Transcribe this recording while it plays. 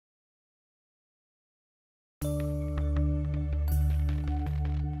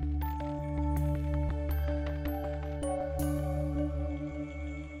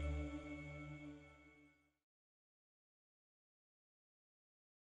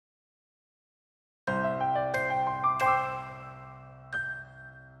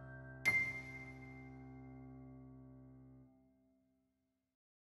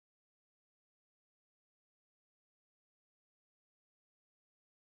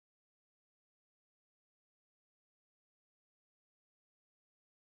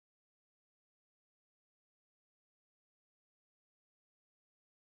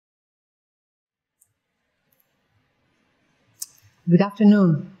Good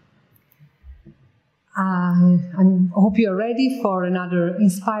afternoon. I hope you are ready for another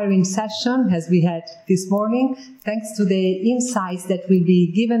inspiring session as we had this morning, thanks to the insights that will be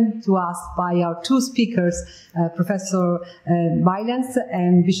given to us by our two speakers, Professor Wijlens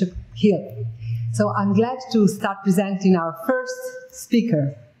and Bishop Hill. So I'm glad to start presenting our first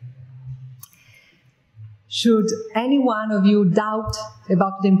speaker. Should any one of you doubt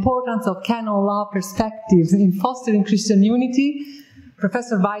about the importance of canon law perspectives in fostering Christian unity,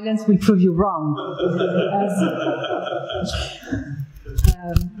 Professor Wijlens will prove you wrong.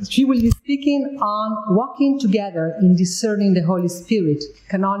 She will be speaking on walking together in discerning the Holy Spirit,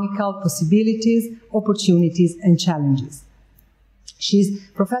 canonical possibilities, opportunities, and challenges. She's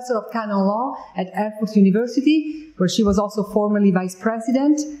professor of canon law at Erfurt University, where she was also formerly vice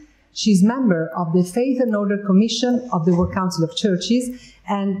president. She's member of the Faith and Order Commission of the World Council of Churches,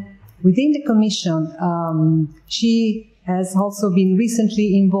 and within the commission, she has also been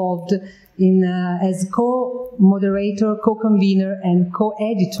recently involved in as co-moderator, co-convener, and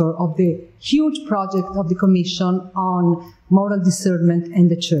co-editor of the huge project of the Commission on moral discernment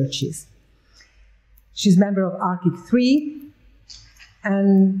and the churches. She's member of ARCIC 3,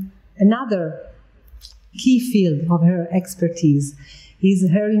 and another key field of her expertise is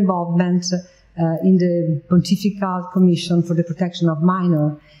her involvement in the Pontifical Commission for the Protection of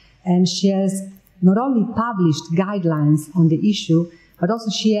Minors, and she has not only published guidelines on the issue, but also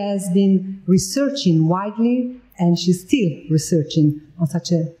she has been researching widely, and she's still researching on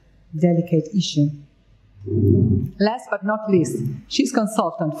such a delicate issue. Last but not least, she's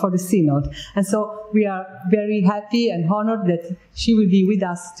consultant for the Synod, and so we are very happy and honored that she will be with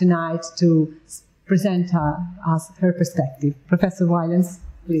us tonight to present us her perspective. Professor Wijlens,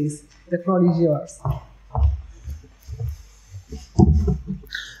 please, the floor is yours.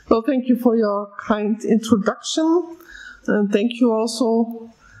 Well, thank you for your kind introduction, and thank you also,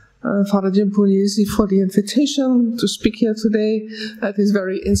 Father Jim Pugliese, for the invitation to speak here today at this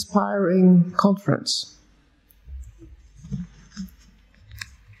very inspiring conference.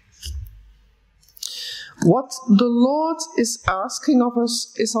 What the Lord is asking of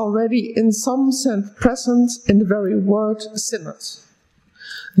us is already in some sense present in the very word synod.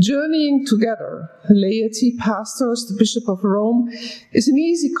 Journeying together, laity, pastors, the Bishop of Rome, is an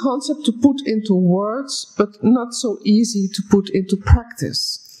easy concept to put into words, but not so easy to put into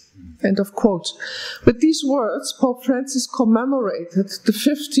practice. End of quote. With these words, Pope Francis commemorated the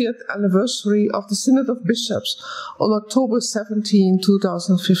 50th anniversary of the Synod of Bishops on October 17,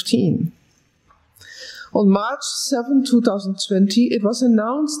 2015. On March 7, 2020, it was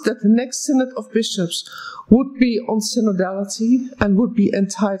announced that the next Synod of Bishops would be on Synodality and would be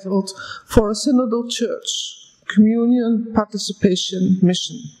entitled For a Synodal Church, Communion, Participation,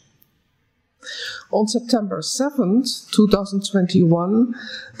 Mission. On September 7, 2021,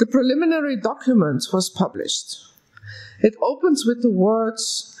 the preliminary document was published. It opens with the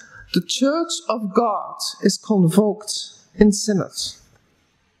words, "The Church of God is convoked in Synod."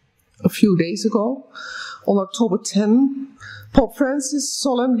 A few days ago, on October 10, Pope Francis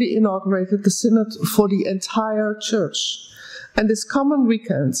solemnly inaugurated the Synod for the entire Church. And this coming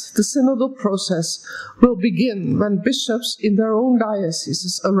weekend, the synodal process will begin when bishops in their own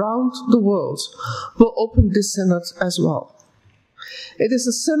dioceses around the world will open this Synod as well. It is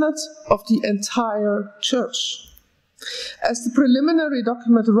a Synod of the entire Church. As the preliminary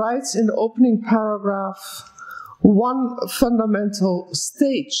document writes in the opening paragraph, one fundamental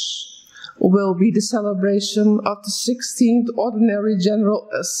stage will be the celebration of the 16th Ordinary General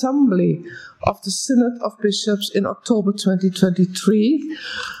Assembly of the Synod of Bishops in October 2023,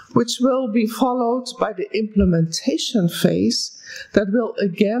 which will be followed by the implementation phase that will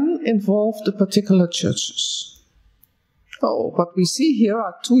again involve the particular churches. Oh, what we see here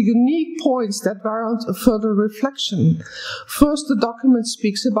are two unique points that warrant a further reflection. First, the document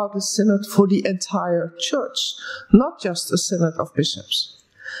speaks about a synod for the entire church, not just a synod of bishops.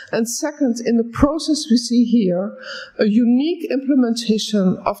 And second, in the process we see here a unique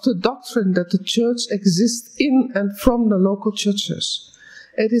implementation of the doctrine that the church exists in and from the local churches.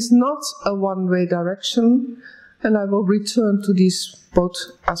 It is not a one-way direction, and I will return to these both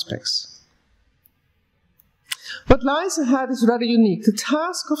aspects. What lies ahead is rather unique. The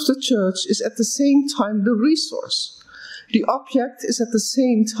task of the church is at the same time the resource. The object is at the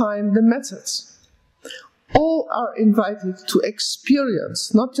same time the method. All are invited to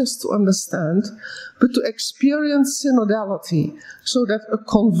experience, not just to understand, but to experience synodality, so that a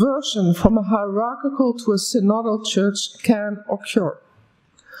conversion from a hierarchical to a synodal church can occur.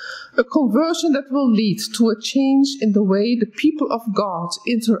 A conversion that will lead to a change in the way the people of God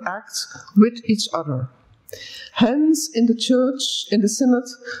interact with each other. Hence, in the Synod,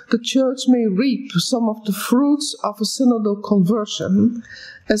 the Church may reap some of the fruits of a synodal conversion,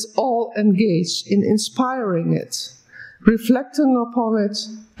 as all engage in inspiring it, reflecting upon it,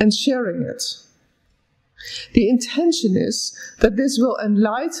 and sharing it. The intention is that this will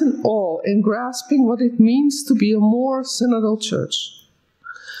enlighten all in grasping what it means to be a more synodal church.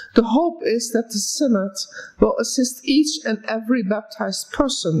 The hope is that the Synod will assist each and every baptized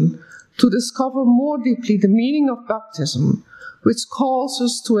person to discover more deeply the meaning of baptism, which calls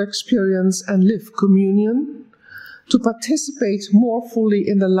us to experience and live communion, to participate more fully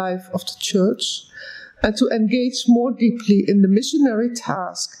in the life of the Church, and to engage more deeply in the missionary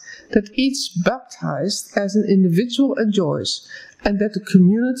task that each baptized as an individual enjoys and that the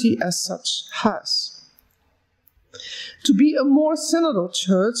community as such has. To be a more synodal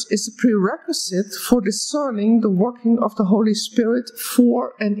church is a prerequisite for discerning the working of the Holy Spirit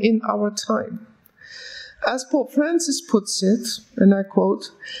for and in our time. As Pope Francis puts it, and I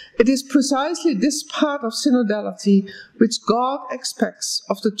quote, "It is precisely this part of synodality which God expects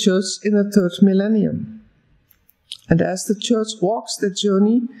of the Church in the third millennium." And as the Church walks that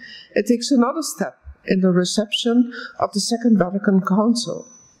journey, it takes another step in the reception of the Second Vatican Council.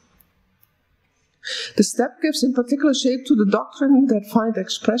 The step gives in particular shape to the doctrine that find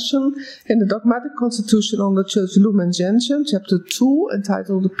expression in the dogmatic constitution on the Church Lumen Gentium, chapter 2,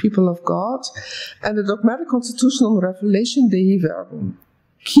 entitled The People of God, and the dogmatic constitution on Revelation Dei Verbum.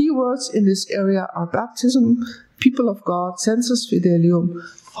 Keywords in this area are baptism, people of God, sensus fidelium,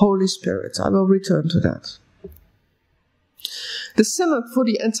 Holy Spirit. I will return to that. The Synod for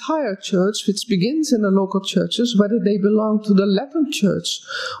the entire Church, which begins in the local churches, whether they belong to the Latin Church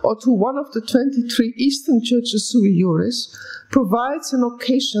or to one of the 23 Eastern churches sui juris, provides an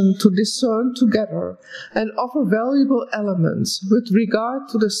occasion to discern together and offer valuable elements with regard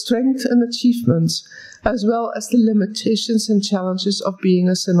to the strength and achievements, as well as the limitations and challenges of being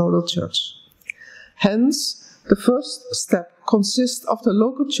a synodal church. Hence, the first step consists of the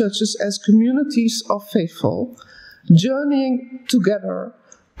local churches as communities of faithful, journeying together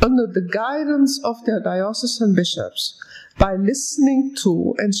under the guidance of their diocesan bishops by listening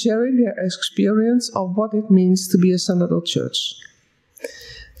to and sharing their experience of what it means to be a synodal church.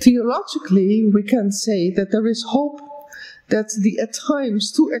 Theologically, we can say that there is hope that the at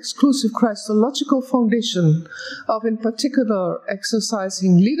times too exclusive Christological foundation of, in particular,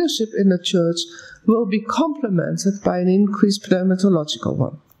 exercising leadership in the Church will be complemented by an increased pneumatological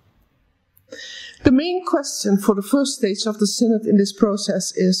one. The main question for the first stage of the Synod in this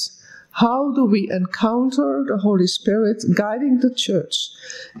process is, how do we encounter the Holy Spirit guiding the Church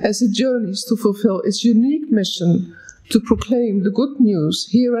as it journeys to fulfill its unique mission to proclaim the good news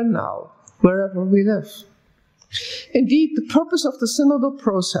here and now, wherever we live? Indeed, the purpose of the synodal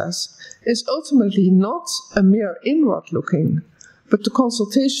process is ultimately not a mere inward looking, but the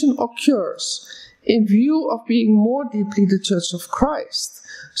consultation occurs in view of being more deeply the Church of Christ,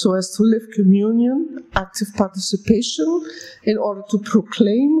 so as to live communion, active participation, in order to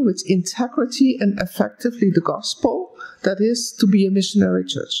proclaim with integrity and effectively the gospel, that is, to be a missionary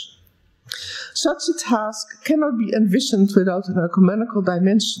church. Such a task cannot be envisioned without an ecumenical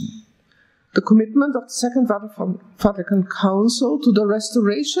dimension. The commitment of the Second Vatican Council to the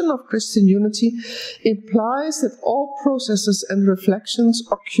restoration of Christian unity implies that all processes and reflections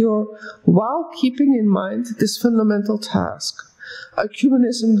occur while keeping in mind this fundamental task.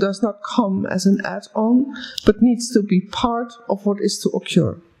 Ecumenism does not come as an add-on, but needs to be part of what is to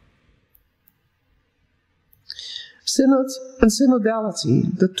occur. Synod and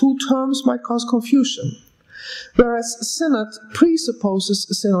synodality, the two terms might cause confusion. Whereas synod presupposes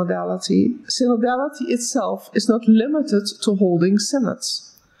synodality, synodality itself is not limited to holding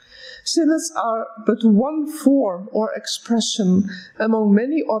synods. Synods are but one form or expression among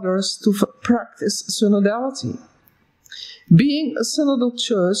many others to practice synodality. Being a synodal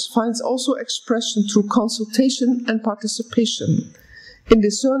church finds also expression through consultation and participation in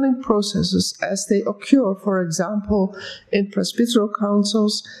discerning processes as they occur, for example, in presbyteral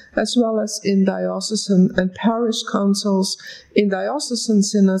councils, as well as in diocesan and parish councils, in diocesan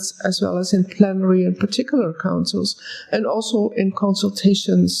synods, as well as in plenary and particular councils, and also in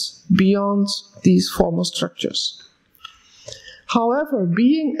consultations beyond these formal structures. However,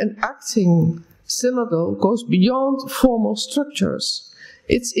 being and acting synodal goes beyond formal structures.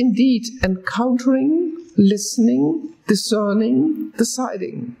 It's indeed encountering, listening, discerning,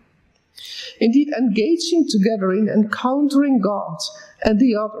 deciding. Indeed, engaging together in encountering God and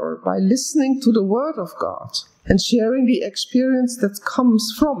the other by listening to the Word of God and sharing the experience that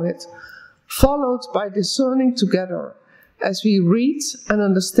comes from it, followed by discerning together as we read and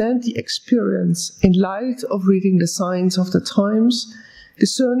understand the experience in light of reading the signs of the times,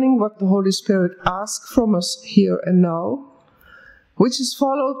 discerning what the Holy Spirit asks from us here and now, which is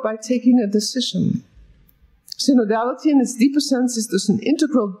followed by taking a decision. Synodality in its deeper sense is thus an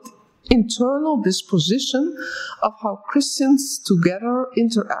integral internal disposition of how Christians together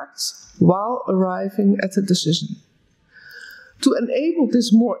interact while arriving at a decision. To enable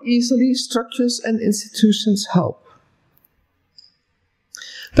this more easily, structures and institutions help.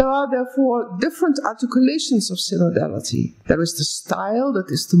 There are therefore different articulations of synodality. There is the style,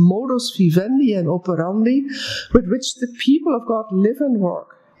 that is the modus vivendi and operandi, with which the people of God live and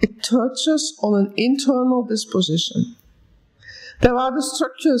work. It touches on an internal disposition. There are the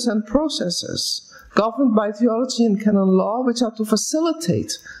structures and processes governed by theology and canon law, which are to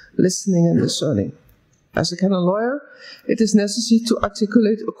facilitate listening and discerning. As a canon lawyer, it is necessary to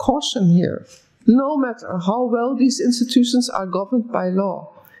articulate a caution here. No matter how well these institutions are governed by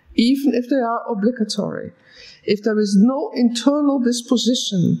law, even if they are obligatory, if there is no internal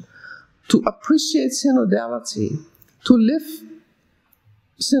disposition to appreciate synodality, to live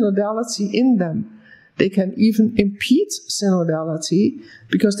synodality in them, they can even impede synodality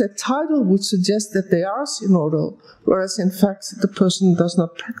because their title would suggest that they are synodal, whereas in fact the person does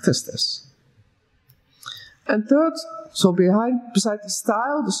not practice this. And third, so beside the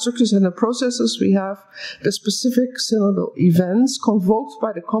style, the structures and the processes, we have the specific synodal events convoked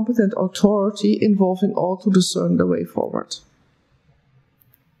by the competent authority involving all to discern the way forward.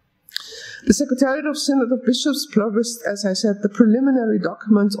 The Secretariat of Synod of Bishops published, as I said, the preliminary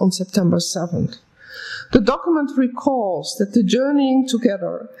document on September 7th. The document recalls that the journeying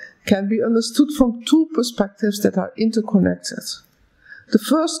together can be understood from two perspectives that are interconnected. The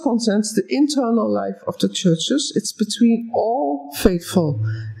first concerns the internal life of the churches. It's between all faithful,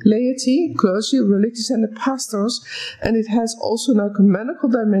 laity, clergy, religious, and the pastors, and it has also an ecumenical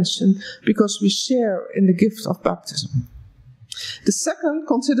dimension because we share in the gift of baptism. The second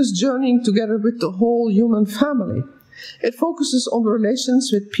considers journeying together with the whole human family. It focuses on the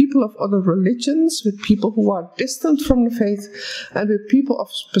relations with people of other religions, with people who are distant from the faith, and with people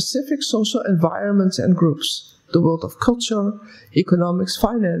of specific social environments and groups. The world of culture, economics,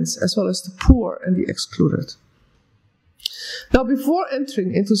 finance, as well as the poor and the excluded. Now, before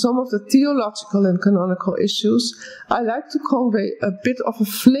entering into some of the theological and canonical issues, I like to convey a bit of a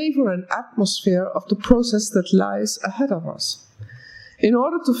flavor and atmosphere of the process that lies ahead of us. In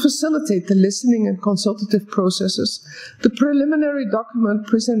order to facilitate the listening and consultative processes, the preliminary document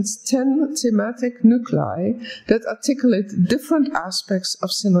presents 10 thematic nuclei that articulate different aspects of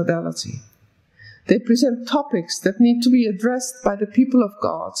synodality. They present topics that need to be addressed by the people of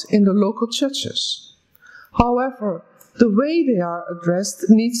God in the local churches. However, the way they are addressed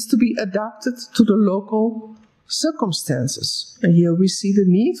needs to be adapted to the local circumstances. And here we see the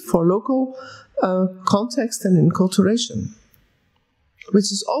need for local context and enculturation,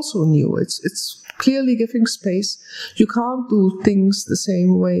 which is also new. It's clearly giving space. You can't do things the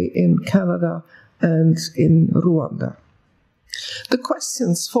same way in Canada and in Rwanda. The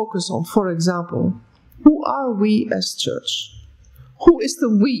questions focus on, for example, who are we as church? Who is the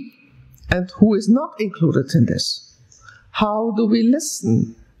we and who is not included in this? How do we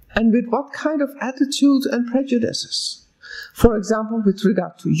listen and with what kind of attitude and prejudices? For example, with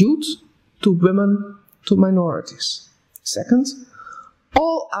regard to youth, to women, to minorities. Second,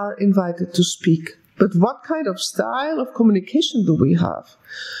 all are invited to speak, but what kind of style of communication do we have?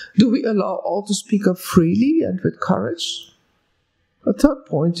 Do we allow all to speak up freely and with courage? A third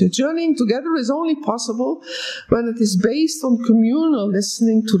point, journeying together is only possible when it is based on communal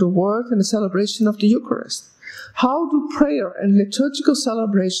listening to the word and the celebration of the Eucharist. How do prayer and liturgical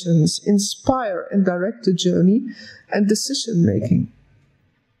celebrations inspire and direct the journey and decision-making?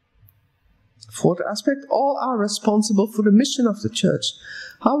 Fourth aspect, all are responsible for the mission of the Church.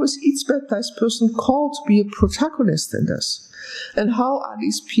 How is each baptized person called to be a protagonist in this? And how are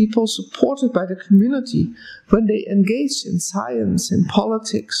these people supported by the community when they engage in science, in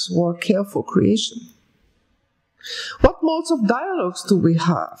politics, or care for creation? What modes of dialogues do we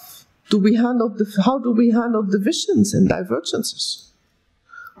have? How do we handle divisions and divergences?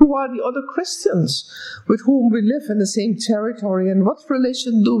 Who are the other Christians with whom we live in the same territory, and what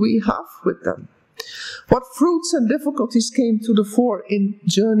relation do we have with them? What fruits and difficulties came to the fore in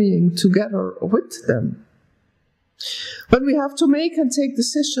journeying together with them? When we have to make and take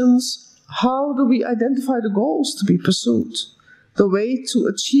decisions, how do we identify the goals to be pursued, the way to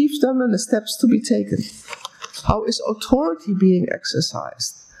achieve them and the steps to be taken? How is authority being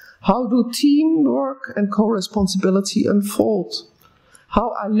exercised? How do teamwork and co-responsibility unfold?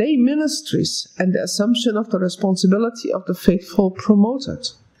 How are lay ministries and the assumption of the responsibility of the faithful promoted?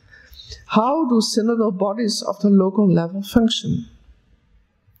 How do synodal bodies of the local level function?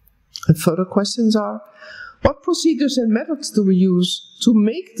 And further questions are, what procedures and methods do we use to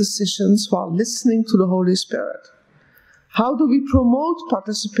make decisions while listening to the Holy Spirit? How do we promote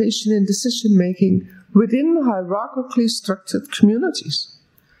participation in decision-making within hierarchically structured communities?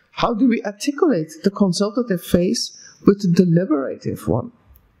 How do we articulate the consultative phase with the deliberative one?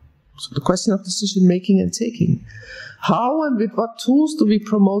 So the question of decision-making and taking. How and with what tools do we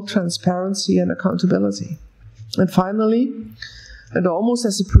promote transparency and accountability? And finally, and almost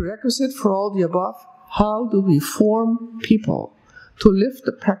as a prerequisite for all the above, how do we form people to live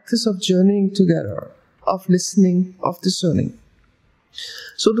the practice of journeying together, of listening, of discerning?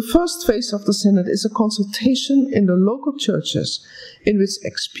 So the first phase of the Synod is a consultation in the local churches in which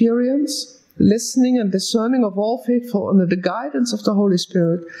experience, listening and discerning of all faithful under the guidance of the Holy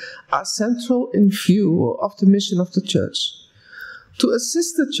Spirit are central in view of the mission of the Church. To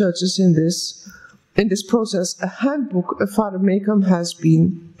assist the churches in this process, a handbook of Father Myriam has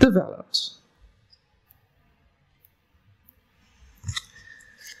been developed.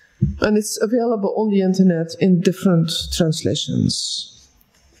 And it's available on the internet in different translations.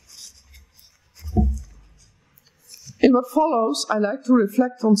 In what follows, I like to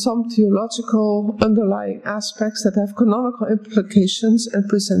reflect on some theological underlying aspects that have canonical implications and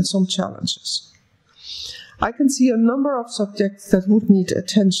present some challenges. I can see a number of subjects that would need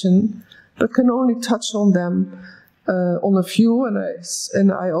attention, but can only touch on them on a few,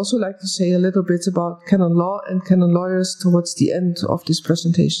 and I also like to say a little bit about canon law and canon lawyers towards the end of this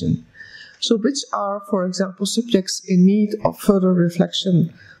presentation. So which are, for example, subjects in need of further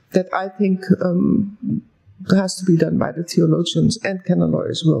reflection that I think has to be done by the theologians and canon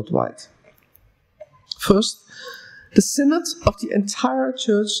lawyers worldwide. First, the synod of the entire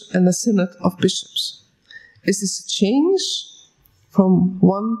church and the synod of bishops. Is this a change from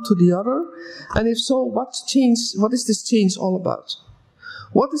one to the other? And if so, what is this change all about?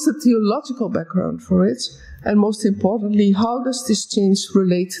 What is the theological background for it? And most importantly, how does this change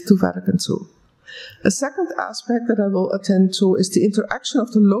relate to Vatican II? A second aspect that I will attend to is the interaction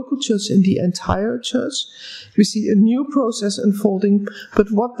of the local church and the entire church. We see a new process unfolding, but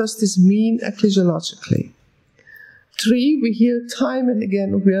what does this mean ecclesiologically? 3, we hear time and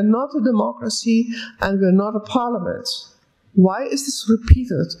again, we are not a democracy and we are not a parliament. Why is this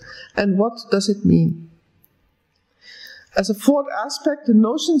repeated and what does it mean? As a fourth aspect, the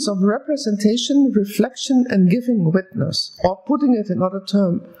notions of representation, reflection, and giving witness, or putting it in other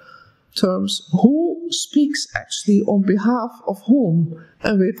terms, who speaks actually on behalf of whom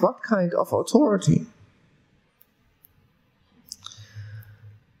and with what kind of authority?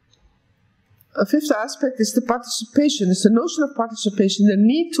 A fifth aspect is the participation, is the notion of participation, the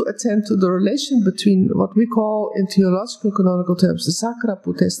need to attend to the relation between what we call in theological canonical terms the sacra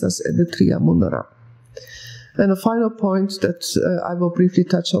potestas and the tria mundera. And a final point that I will briefly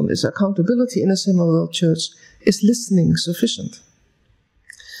touch on is accountability in a synodal church. Is listening sufficient?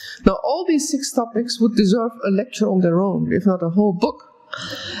 Now, all these 6 topics would deserve a lecture on their own, if not a whole book.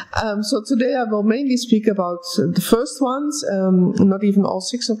 So today I will mainly speak about the first ones, not even all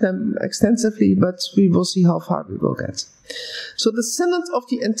 6 of them extensively, but we will see how far we will get. So the Synod of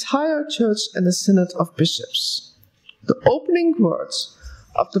the entire church and the Synod of bishops. The opening words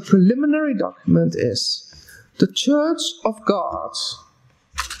of the preliminary document is, the Church of God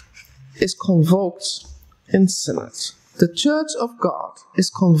is convoked in Synod. The Church of God is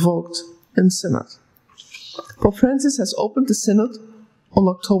convoked in Synod. Pope Francis has opened the Synod on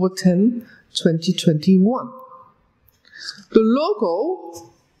October 10, 2021. The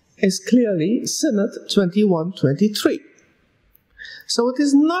logo is clearly Synod 21-23. So it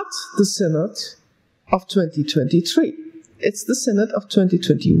is not the Synod of 2023. It's the Synod of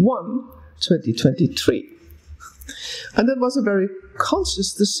 2021-2023. And that was a very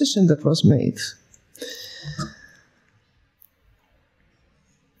conscious decision that was made.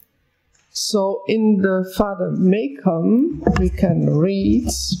 So in the Father Myriam, we can read,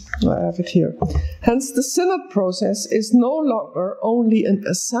 I have it here. Hence the synod process is no longer only an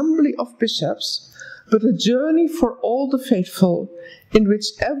assembly of bishops, but a journey for all the faithful, in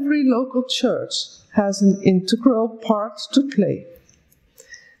which every local church has an integral part to play.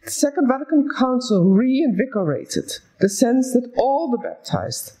 The Second Vatican Council reinvigorated the sense that all the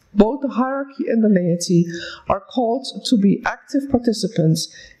baptized, both the hierarchy and the laity, are called to be active participants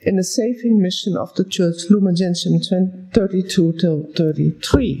in the saving mission of the Church, Lumen Gentium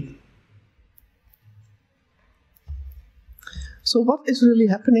 32-33. So what is really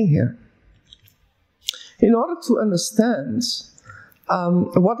happening here? In order to understand,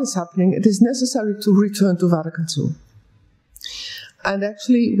 what is happening, it is necessary to return to Vatican II. And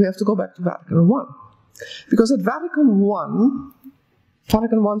actually, we have to go back to Vatican I. Because at Vatican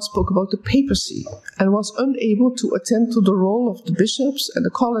I spoke about the papacy and was unable to attend to the role of the bishops and the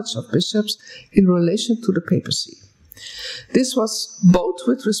College of Bishops in relation to the papacy. This was both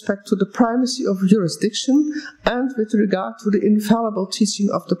with respect to the primacy of jurisdiction and with regard to the infallible teaching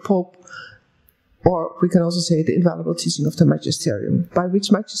of the Pope, or we can also say the infallible teaching of the magisterium, by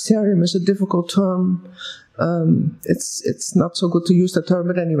which magisterium is a difficult term. It's not so good to use the term,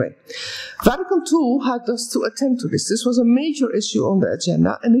 but anyway. Vatican II had thus to attend to this. This was a major issue on the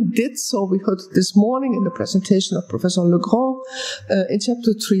agenda, and it did so, we heard this morning in the presentation of Professor Legrand in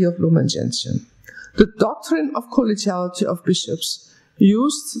chapter 3 of Lumen Gentium. The doctrine of collegiality of bishops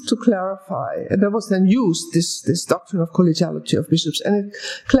used to clarify, and there was then used this doctrine of collegiality of bishops, and it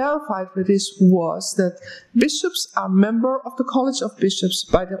clarified with this was that bishops are member of the College of Bishops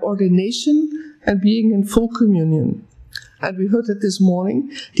by their ordination and being in full communion. And we heard it this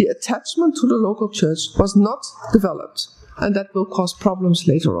morning, the attachment to the local church was not developed, and that will cause problems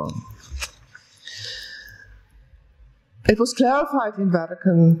later on. It was clarified in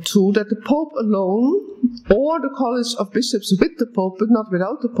Vatican II that the Pope alone, or the College of Bishops with the Pope, but not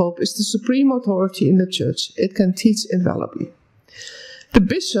without the Pope, is the supreme authority in the Church. It can teach infallibly. The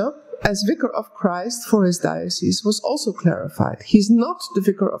bishop, as vicar of Christ for his diocese, was also clarified. He is not the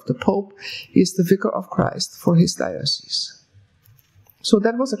vicar of the Pope, he is the vicar of Christ for his diocese. So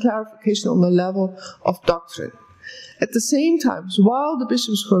that was a clarification on the level of doctrine. At the same time, while the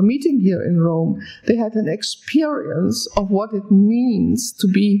bishops were meeting here in Rome, they had an experience of what it means to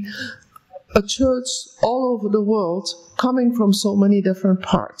be a church all over the world, coming from so many different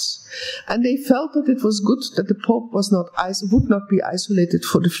parts. And they felt that it was good that the Pope would not be isolated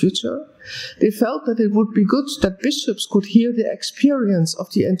for the future. They felt that it would be good that bishops could hear the experience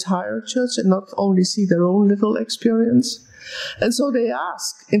of the entire church and not only see their own little experience. And so they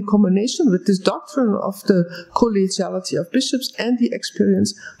ask, in combination with this doctrine of the collegiality of bishops and the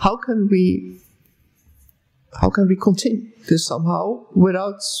experience, how can we continue this somehow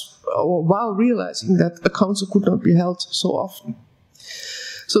while realizing that a council could not be held so often?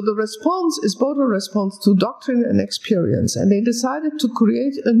 So the response is both a response to doctrine and experience, and they decided to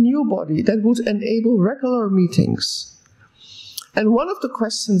create a new body that would enable regular meetings. And one of the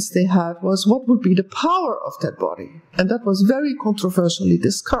questions they had was, what would be the power of that body? And that was very controversially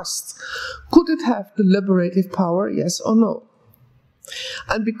discussed. Could it have deliberative power, yes or no?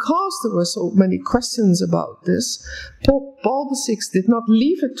 And because there were so many questions about this, Pope Paul VI did not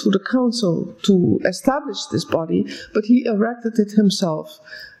leave it to the council to establish this body, but he erected it himself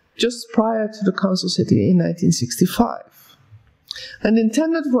just prior to the council sitting in 1965. And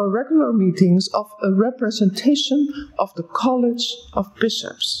intended for regular meetings of a representation of the College of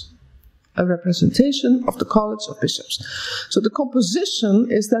Bishops. A representation of the College of Bishops. So the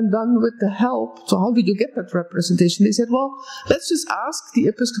composition is then done with the help. So how did you get that representation? They said, well, let's just ask the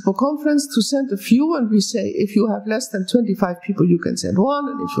Episcopal Conference to send a few, and we say, if you have less than 25 people, you can send one,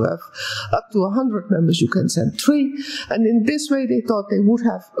 and if you have up to 100 members, you can send 3. And in this way, they thought they would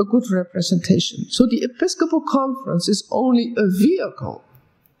have a good representation. So the Episcopal Conference is only a vehicle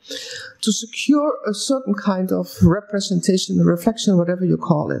to secure a certain kind of representation, reflection, whatever you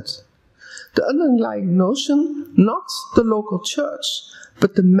call it. The underlying notion, not the local church,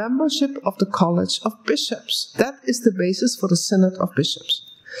 but the membership of the College of Bishops. That is the basis for the Synod of Bishops.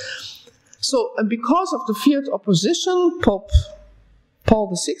 So, and because of the feared opposition, Pope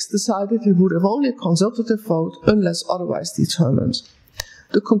Paul VI decided he would have only a consultative vote unless otherwise determined.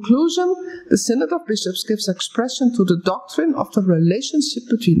 The conclusion, the Synod of Bishops gives expression to the doctrine of the relationship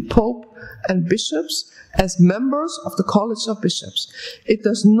between Pope and bishops as members of the College of Bishops. It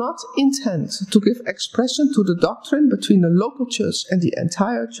does not intend to give expression to the doctrine between the local church and the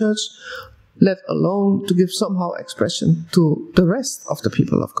entire church, let alone to give somehow expression to the rest of the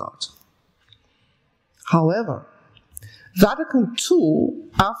people of God. However, Vatican II,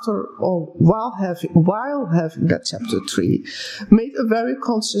 while having that chapter 3, made a very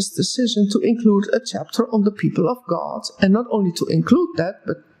conscious decision to include a chapter on the people of God, and not only to include that,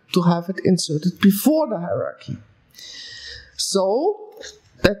 but to have it inserted before the hierarchy. So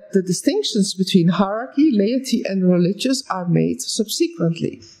that the distinctions between hierarchy, laity, and religious are made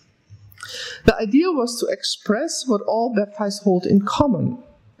subsequently. The idea was to express what all baptized hold in common,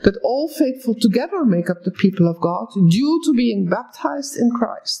 that all faithful together make up the people of God due to being baptized in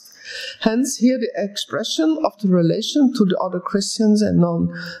Christ. Hence here the expression of the relation to the other Christians and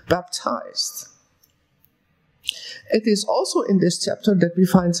non-baptized. It is also in this chapter that we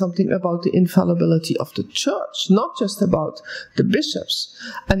find something about the infallibility of the church, not just about the bishops.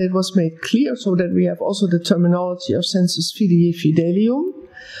 And it was made clear so that we have also the terminology of sensus fidei fidelium.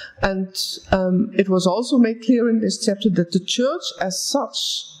 And it was also made clear in this chapter that the church as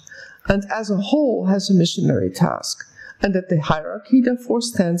such and as a whole has a missionary task, and that the hierarchy therefore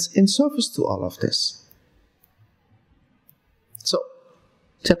stands in service to all of this. So,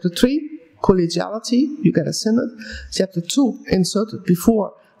 chapter 3, collegiality, you get a synod. Chapter 2, inserted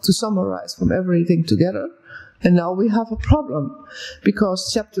before to summarize from everything together. And now we have a problem, because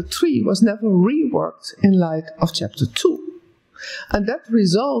chapter 3 was never reworked in light of chapter 2. And that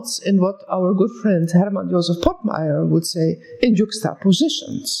results in what our good friend Hermann Joseph Pottmeyer would say, in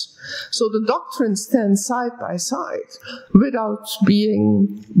juxtapositions. So the doctrines stand side by side without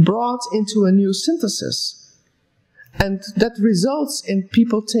being brought into a new synthesis. And that results in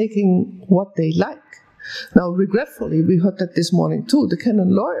people taking what they like. Now, regretfully, we heard that this morning too, the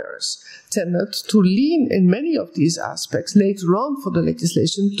Canon lawyers tended to lean in many of these aspects later on for the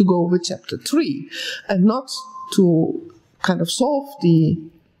legislation to go with chapter 3 and not to kind of solve the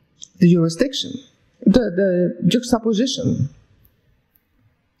jurisdiction, the juxtaposition.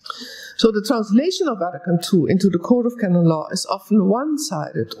 So the translation of Vatican II into the Code of Canon Law is often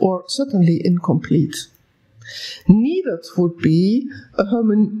one-sided or certainly incomplete. Needed would be a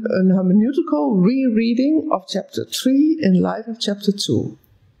hermeneutical rereading of chapter 3 in light of chapter 2.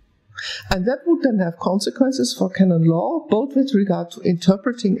 And that would then have consequences for canon law, both with regard to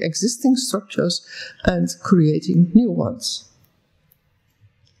interpreting existing structures and creating new ones.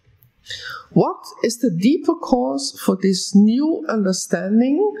 What is the deeper cause for this new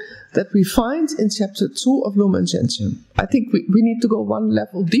understanding that we find in chapter 2 of Lumen Gentium? I think we need to go one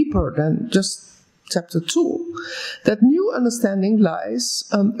level deeper than just chapter 2. That new understanding lies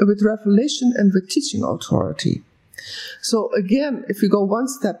with revelation and with teaching authority. So again, if we go one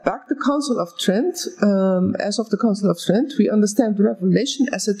step back, the Council of Trent, as of the Council of Trent, we understand revelation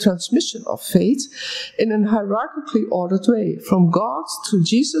as a transmission of faith in an hierarchically ordered way, from God to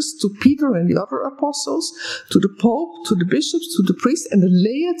Jesus to Peter and the other apostles, to the Pope, to the bishops, to the priests, and the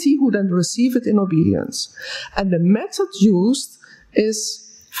laity who then receive it in obedience. And the method used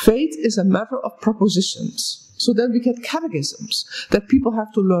is faith is a matter of propositions. So then we get catechisms that people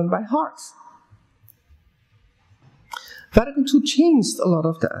have to learn by heart. Vatican II changed a lot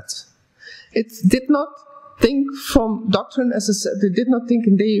of that. It did not think from doctrine as they did not think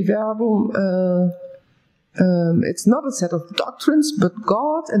in Dei Verbum. It's not a set of doctrines, but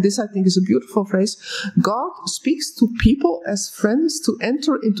God, and this I think is a beautiful phrase, God speaks to people as friends to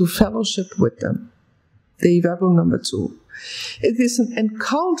enter into fellowship with them. Dei Verbum number 2. It is an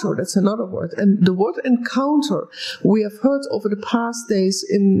encounter, that's another word. And the word encounter, we have heard over the past days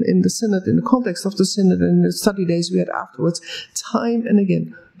in the Synod, in the context of the Synod and in the study days we had afterwards, time and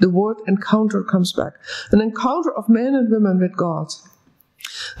again. The word encounter comes back. An encounter of men and women with God.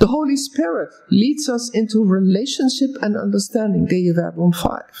 The Holy Spirit leads us into relationship and understanding, Dei Verbum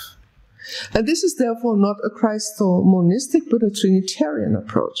 5. And this is therefore not a Christo-monistic but a Trinitarian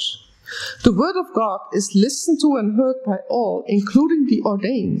approach. The word of God is listened to and heard by all, including the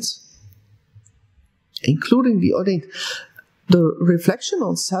ordained. Including the ordained. The reflection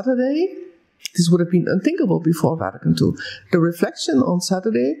on Saturday, this would have been unthinkable before Vatican II. The reflection on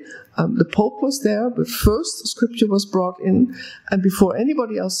Saturday, the Pope was there, but first Scripture was brought in, and before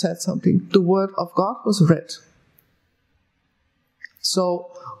anybody else said something, the word of God was read. So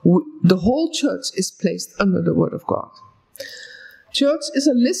the whole church is placed under the word of God. Church is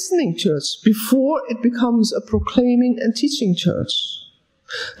a listening church before it becomes a proclaiming and teaching church.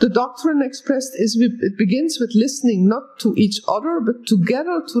 The doctrine expressed it begins with listening not to each other, but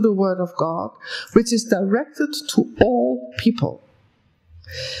together to the word of God, which is directed to all people.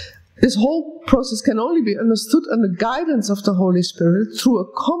 This whole process can only be understood under guidance of the Holy Spirit through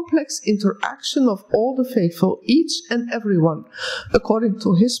a complex interaction of all the faithful, each and every one, according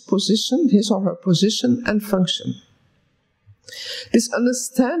to his position, his or her position and function. This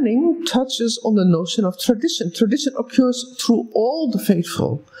understanding touches on the notion of tradition. Tradition occurs through all the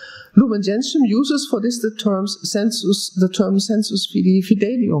faithful. Lumen Gentium uses for this the term sensus fidei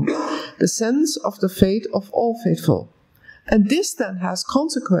fidelium, the sense of the faith of all faithful. And this then has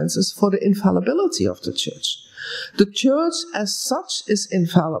consequences for the infallibility of the Church. The Church as such is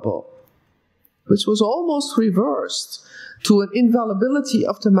infallible, which was almost reversed to an infallibility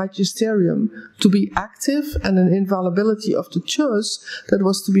of the magisterium to be active and an infallibility of the Church that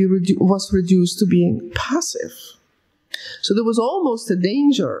was reduced to being passive. So there was almost a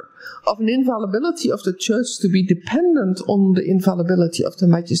danger of an infallibility of the Church to be dependent on the infallibility of the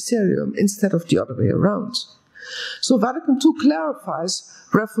magisterium instead of the other way around. So Vatican II clarifies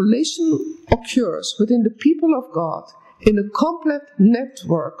revelation occurs within the people of God in a complete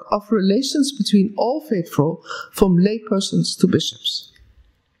network of relations between all faithful, from laypersons to bishops.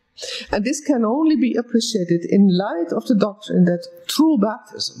 And this can only be appreciated in light of the doctrine that through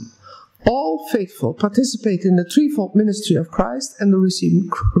baptism, all faithful participate in the threefold ministry of Christ and receive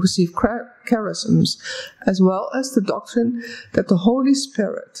charisms, as well as the doctrine that the Holy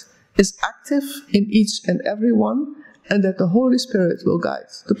Spirit is active in each and every one, and that the Holy Spirit will guide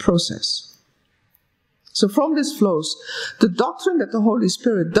the process. So from this flows the doctrine that the Holy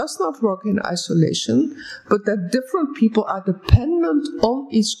Spirit does not work in isolation, but that different people are dependent on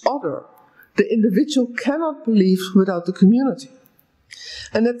each other. The individual cannot believe without the community.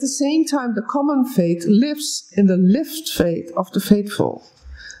 And at the same time, the common faith lives in the lived faith of the faithful.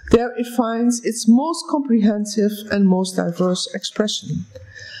 There it finds its most comprehensive and most diverse expression.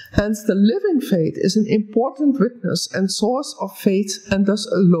 Hence, the living faith is an important witness and source of faith, and thus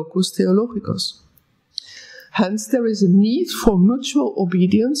a locus theologicus. Hence, there is a need for mutual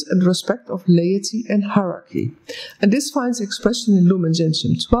obedience and respect of laity and hierarchy. And this finds expression in Lumen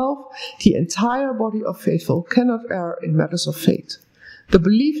Gentium 12. The entire body of faithful cannot err in matters of faith. The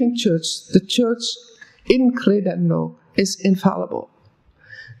believing church, the church in credendo, is infallible.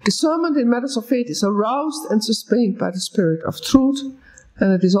 Discernment in matters of faith is aroused and sustained by the Spirit of truth,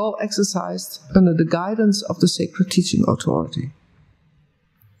 and it is all exercised under the guidance of the sacred teaching authority.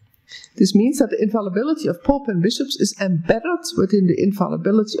 This means that the infallibility of Pope and bishops is embedded within the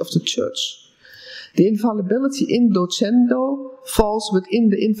infallibility of the Church. The infallibility in docendo falls within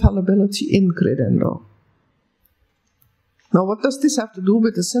the infallibility in credendo. Now, what does this have to do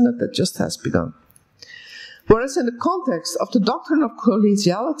with the Synod that just has begun? Whereas in the context of the doctrine of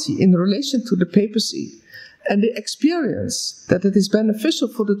collegiality in relation to the papacy, and the experience that it is beneficial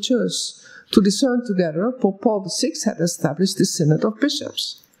for the Church to discern together, Pope Paul VI had established the Synod of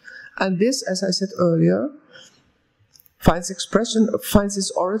Bishops. And this, as I said earlier, finds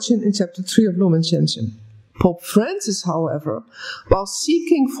its origin in chapter 3 of Lumen Gentium. Pope Francis, however, while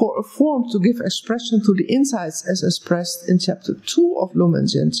seeking for a form to give expression to the insights as expressed in chapter 2 of Lumen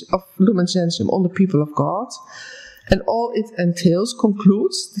Gentium on the people of God, and all it entails,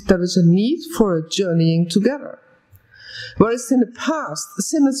 concludes that there is a need for a journeying together. Whereas in the past, the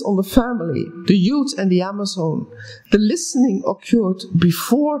synods on the family, the youth and the Amazon, the listening occurred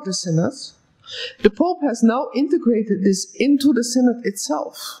before the synod, the Pope has now integrated this into the synod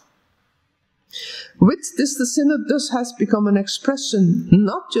itself. With this, the synod thus has become an expression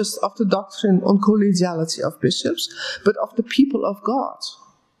not just of the doctrine on collegiality of bishops, but of the people of God.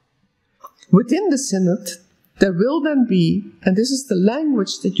 Within the synod, there will then be, and this is the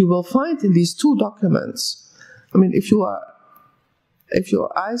language that you will find in these two documents. I mean, if your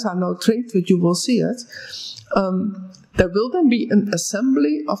eyes are now trained with, you will see it. There will then be an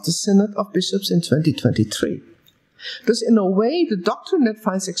assembly of the Synod of Bishops in 2023. Thus, in a way, the doctrine that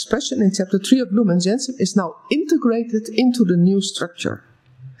finds expression in chapter 3 of Lumen Gentium is now integrated into the new structure.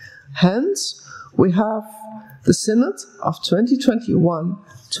 Hence, we have the Synod of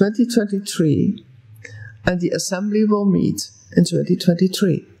 2021-2023, and the assembly will meet in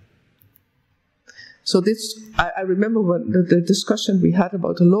 2023. So this, I remember when the discussion we had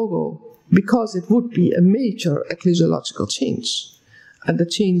about the logo, because it would be a major ecclesiological change, and the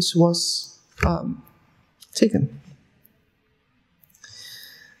change was taken.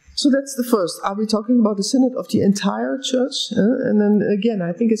 So that's the first. Are we talking about the Synod of the entire Church? And then again,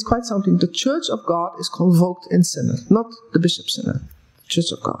 I think it's quite something. The Church of God is convoked in Synod, not the Bishop Synod, the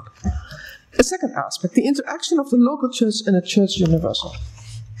Church of God. A second aspect, the interaction of the local church and the Church universal.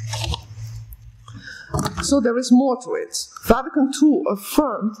 So there is more to it. Vatican II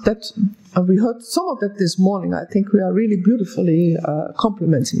affirmed that, and we heard some of that this morning, I think we are really beautifully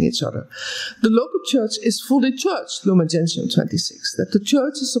complementing each other. The local church is fully church, Lumen Gentium 26, that the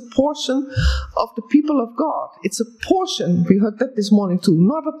church is a portion of the people of God. It's a portion, we heard that this morning too,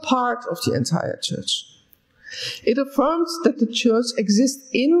 not a part of the entire church. It affirms that the church exists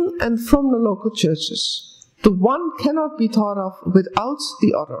in and from the local churches. The one cannot be thought of without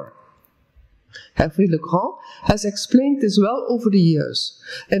the other. Henri Legrand has explained this well over the years.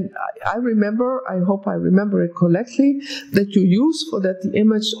 And I remember, I hope I remember it correctly, that you use for that the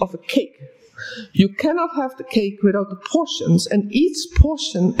image of a cake. You cannot have the cake without the portions, and each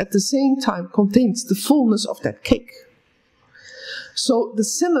portion at the same time contains the fullness of that cake. So the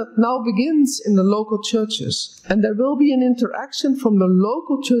Synod now begins in the local churches, and there will be an interaction from the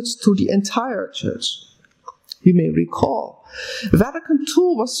local church to the entire church. You may recall, Vatican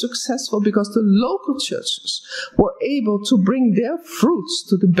II was successful because the local churches were able to bring their fruits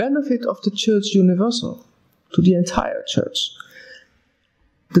to the benefit of the Church universal. to the entire church.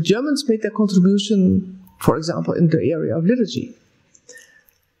 The Germans made their contribution, for example, in the area of liturgy.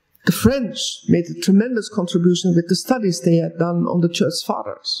 The French made a tremendous contribution with the studies they had done on the Church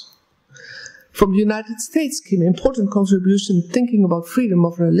Fathers. From the United States came important contribution thinking about freedom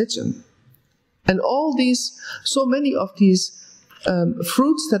of religion. And all these, so many of these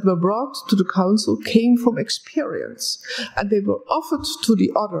fruits that were brought to the council came from experience, and they were offered to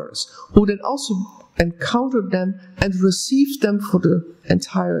the others, who then also encountered them and received them for the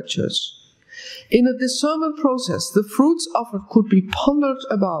entire church. In a discernment process, the fruits offered could be pondered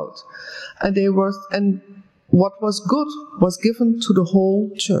about, and what was good was given to the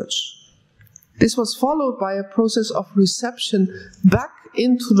whole church. This was followed by a process of reception back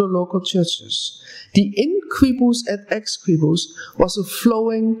into the local churches. The in quibus et ex quibus was a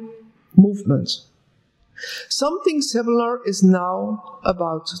flowing movement. Something similar is now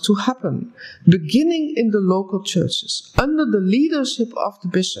about to happen, beginning in the local churches, under the leadership of the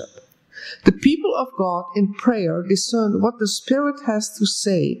bishop. The people of God in prayer discern what the Spirit has to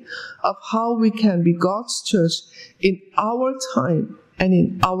say of how we can be God's church in our time and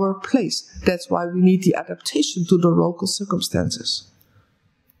in our place. That's why we need the adaptation to the local circumstances.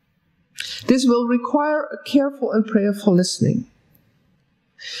 This will require a careful and prayerful listening.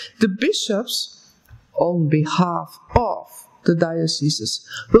 The bishops, on behalf of the dioceses,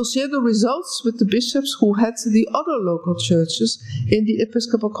 will share the results with the bishops who head the other local churches in the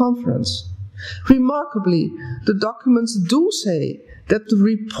Episcopal Conference. Remarkably, the documents do say that the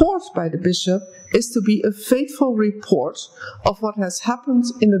report by the bishop is to be a faithful report of what has happened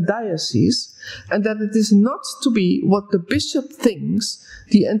in the diocese, and that it is not to be what the bishop thinks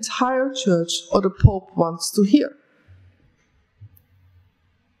the entire church or the Pope wants to hear.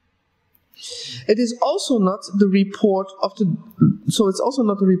 It is also not the report of the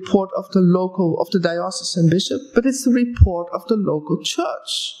diocesan bishop, but it's the report of the local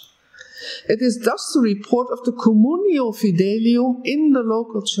church. It is thus the report of the communio fidelium in the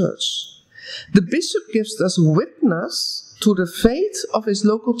local church. The bishop gives us witness to the faith of his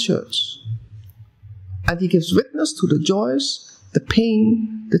local church. And he gives witness to the joys, the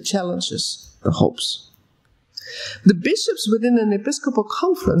pain, the challenges, the hopes. The bishops within an episcopal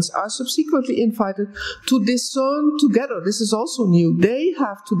conference are subsequently invited to discern together. This is also new. They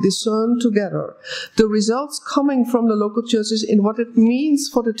have to discern together the results coming from the local churches in what it means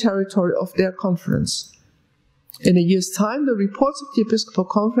for the territory of their conference. In a year's time, the reports of the episcopal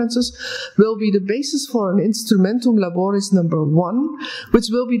conferences will be the basis for an instrumentum laboris number 1, which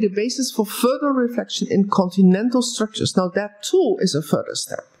will be the basis for further reflection in continental structures. Now that too is a further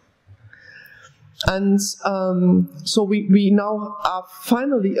step. And so we now have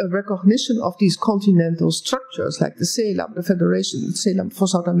finally a recognition of these continental structures, like the CELAM, the Federation, the CELAM for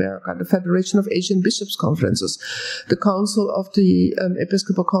South America, the Federation of Asian Bishops' Conferences, the Council of the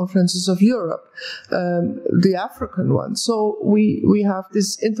Episcopal Conferences of Europe, the African one. So we have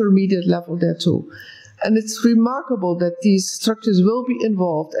this intermediate level there too. And it's remarkable that these structures will be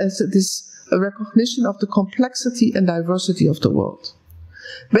involved as it is a recognition of the complexity and diversity of the world.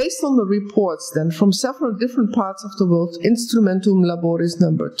 Based on the reports then from several different parts of the world, Instrumentum Laboris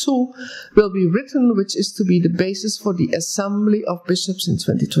number 2 will be written, which is to be the basis for the Assembly of Bishops in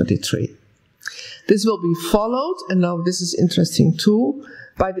 2023. This will be followed, and now this is interesting too,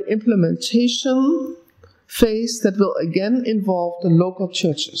 by the implementation phase that will again involve the local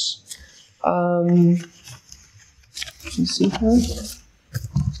churches. Let me see here.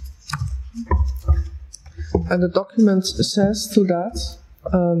 And the document says to that,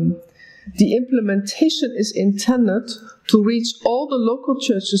 the implementation is intended to reach all the local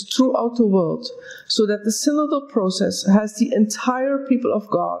churches throughout the world, so that the synodal process has the entire people of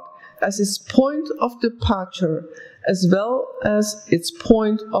God as its point of departure as well as its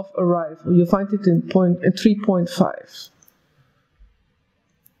point of arrival. You find it in 3.5.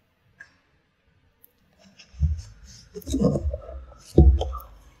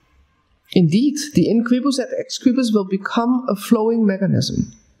 Indeed, the in quibus et ex quibus will become a flowing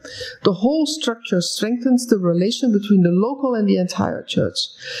mechanism. The whole structure strengthens the relation between the local and the entire church.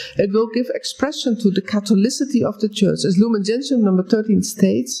 It will give expression to the Catholicity of the church. As Lumen Gentium number 13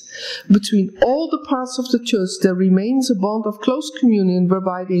 states, between all the parts of the church there remains a bond of close communion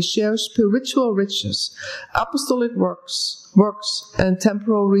whereby they share spiritual riches, apostolic works, and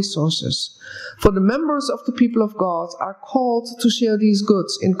temporal resources. For the members of the people of God are called to share these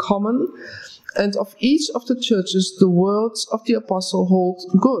goods in common, and of each of the churches the words of the apostle hold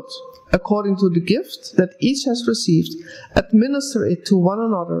good. According to the gift that each has received, administer it to one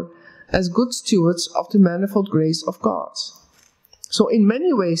another as good stewards of the manifold grace of God. So in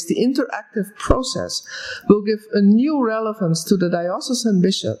many ways, the interactive process will give a new relevance to the diocesan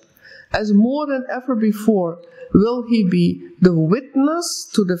bishop, as more than ever before will he be the witness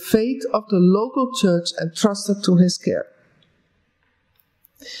to the fate of the local church entrusted to his care.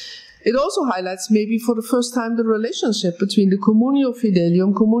 It also highlights, maybe for the first time, the relationship between the Communio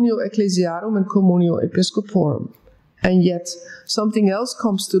Fidelium, Communio Ecclesiarum, and Communio Episcoporum. And yet, something else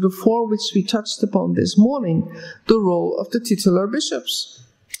comes to the fore, which we touched upon this morning, the role of the titular bishops.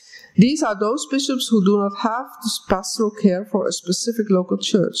 These are those bishops who do not have this pastoral care for a specific local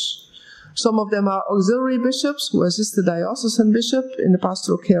church. Some of them are auxiliary bishops who assist the diocesan bishop in the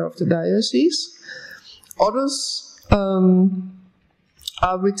pastoral care of the diocese. Others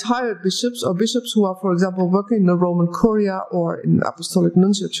are retired bishops, or bishops who are, for example, working in the Roman Curia or in apostolic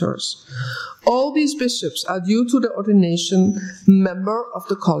nunciatures. All these bishops are, due to their ordination, member of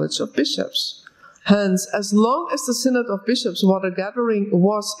the College of Bishops. Hence, as long as the Synod of Bishops was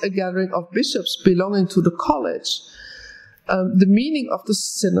a gathering of bishops belonging to the college, the meaning of the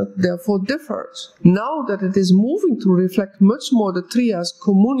Synod therefore differed. Now that it is moving to reflect much more the trias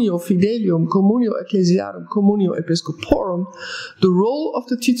Communio Fidelium, Communio Ecclesiarum, Communio Episcoporum, the role of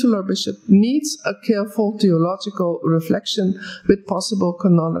the titular bishop needs a careful theological reflection with possible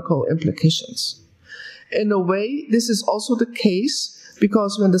canonical implications. In a way, this is also the case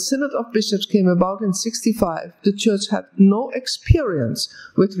because when the Synod of Bishops came about in 65, the Church had no experience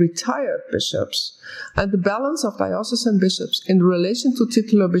with retired bishops, and the balance of diocesan bishops in relation to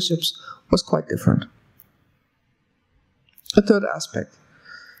titular bishops was quite different. A third aspect,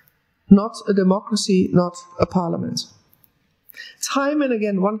 not a democracy, not a parliament. Time and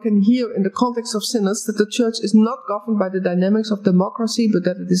again one can hear in the context of synods that the Church is not governed by the dynamics of democracy, but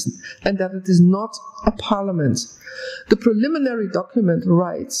that it is not a parliament. The preliminary document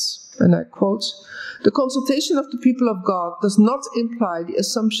writes, and I quote, "The consultation of the people of God does not imply the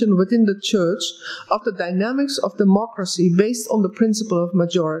assumption within the Church of the dynamics of democracy based on the principle of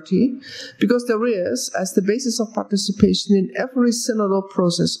majority, because there is, as the basis of participation in every synodal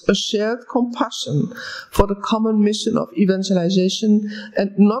process, a shared compassion for the common mission of evangelization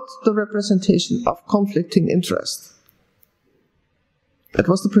and not the representation of conflicting interests." That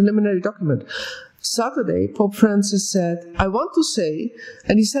was the preliminary document. Saturday, Pope Francis said, "I want to say,"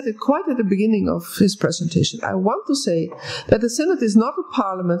 and he said it quite at the beginning of his presentation, "I want to say that the Synod is not a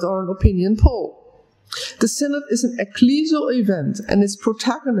parliament or an opinion poll. The Synod is an ecclesial event, and its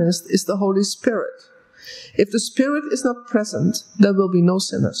protagonist is the Holy Spirit. If the Spirit is not present, there will be no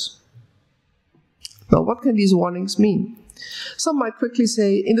Synod." Now, what can these warnings mean? Some might quickly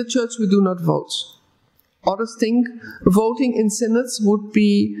say, in the Church we do not vote. Others think voting in synods would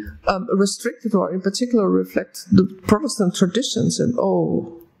be restricted or in particular reflect the Protestant traditions, and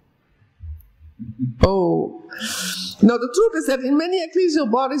oh. Now the truth is that in many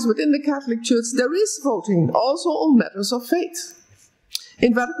ecclesial bodies within the Catholic Church there is voting, also on matters of faith.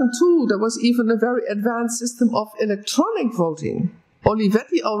 In Vatican II there was even a very advanced system of electronic voting.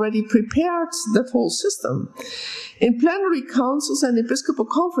 Olivetti already prepared that whole system. In plenary councils and episcopal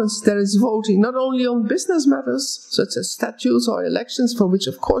conferences there is voting, not only on business matters, such as statutes or elections, for which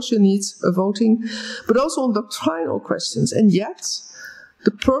of course you need a voting, but also on doctrinal questions. And yet,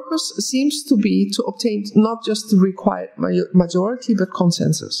 the purpose seems to be to obtain not just the required majority, but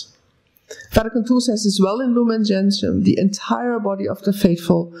consensus. Vatican II says as well in Lumen Gentium, the entire body of the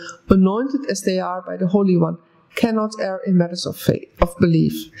faithful, anointed as they are by the Holy One, cannot err in matters of faith, of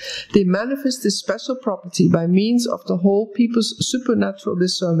belief. They manifest this special property by means of the whole people's supernatural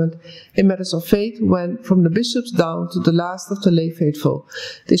discernment in matters of faith when, from the bishops down to the last of the lay faithful,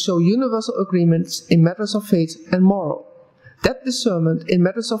 they show universal agreements in matters of faith and moral. That discernment in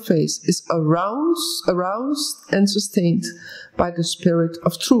matters of faith is aroused and sustained by the Spirit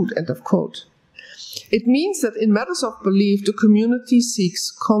of truth." End of quote. It means that in matters of belief, the community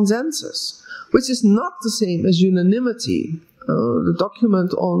seeks consensus, which is not the same as unanimity. The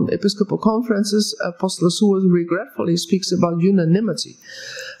document on episcopal conferences, Apostle Suarez regretfully speaks about unanimity.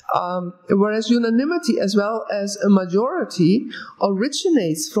 Whereas unanimity as well as a majority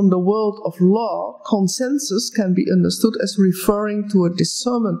originates from the world of law, consensus can be understood as referring to a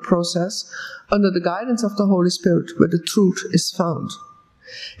discernment process under the guidance of the Holy Spirit where the truth is found.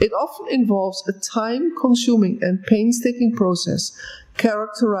 It often involves a time-consuming and painstaking process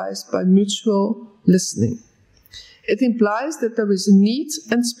characterized by mutual listening. It implies that there is a need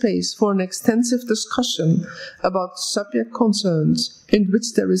and space for an extensive discussion about subject concerns in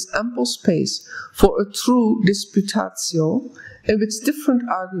which there is ample space for a true disputatio, in which different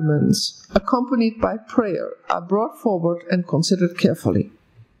arguments, accompanied by prayer, are brought forward and considered carefully.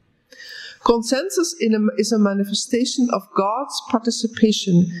 Consensus is a manifestation of God's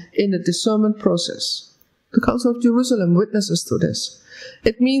participation in the discernment process. The Council of Jerusalem witnesses to this.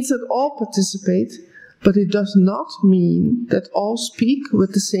 It means that all participate, but it does not mean that all speak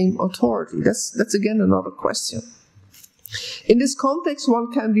with the same authority. That's again another question. In this context,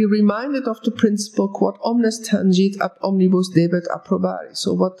 one can be reminded of the principle quod omnes tangit ab omnibus debet approbari.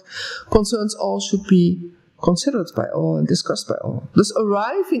 So what concerns all should be considered by all and discussed by all. Thus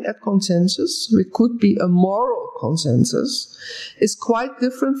arriving at consensus, which could be a moral consensus, is quite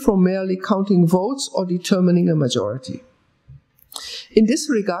different from merely counting votes or determining a majority. In this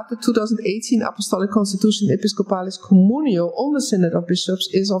regard, the 2018 Apostolic Constitution Episcopalis Communio on the Synod of Bishops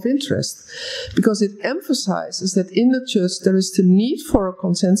is of interest, because it emphasizes that in the Church there is the need for a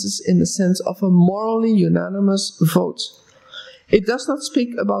consensus in the sense of a morally unanimous vote. It does not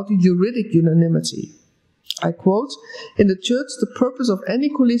speak about the juridic unanimity. I quote, "In the Church, the purpose of any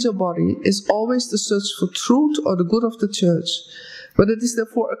collegial body is always the search for truth or the good of the Church. But it is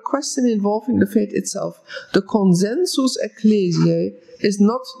therefore a question involving the faith itself. The consensus ecclesiae is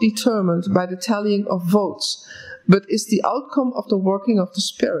not determined by the tallying of votes, but is the outcome of the working of the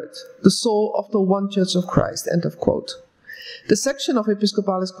Spirit, the soul of the one Church of Christ." End of quote. The section of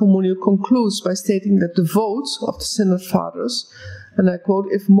Episcopalis Communio concludes by stating that the vote of the Synod Fathers, and I quote,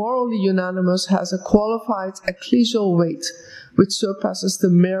 "if morally unanimous, has a qualified ecclesial weight, which surpasses the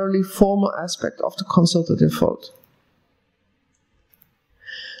merely formal aspect of the consultative vote."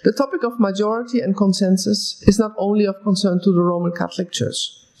 The topic of majority and consensus is not only of concern to the Roman Catholic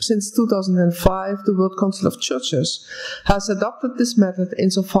Church. Since 2005, the World Council of Churches has adopted this method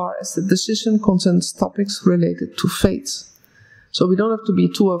insofar as the decision concerns topics related to faith. So we don't have to be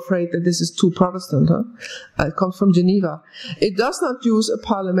too afraid that this is too Protestant. It comes from Geneva. It does not use a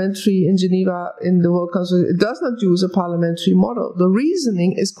parliamentary, in Geneva, in the World Council, it does not use a parliamentary model. The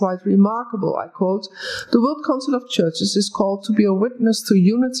reasoning is quite remarkable. I quote, "The World Council of Churches is called to be a witness to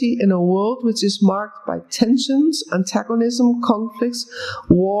unity in a world which is marked by tensions, antagonism, conflicts,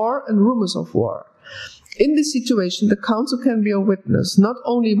 war, and rumors of war. In this situation, the Council can be a witness not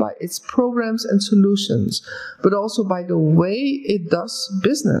only by its programs and solutions, but also by the way it does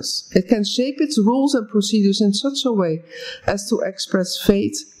business. It can shape its rules and procedures in such a way as to express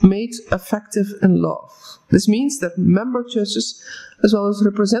faith made effective in love. This means that member churches, as well as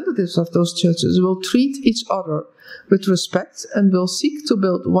representatives of those churches, will treat each other with respect and will seek to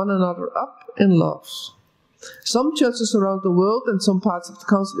build one another up in love. Some churches around the world and some parts of the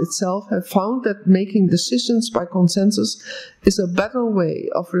Council itself have found that making decisions by consensus is a better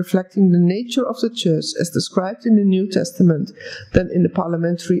way of reflecting the nature of the Church as described in the New Testament than in the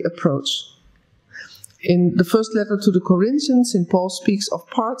parliamentary approach. In the first letter to the Corinthians, St. Paul speaks of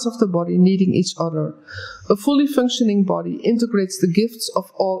parts of the body needing each other. A fully functioning body integrates the gifts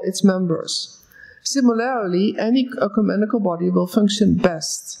of all its members. Similarly, any ecumenical body will function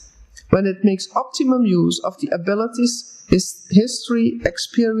best when it makes optimum use of the abilities, history,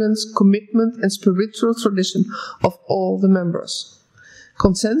 experience, commitment, and spiritual tradition of all the members.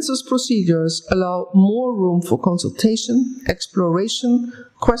 Consensus procedures allow more room for consultation, exploration,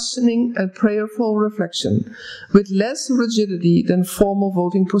 questioning, and prayerful reflection, with less rigidity than formal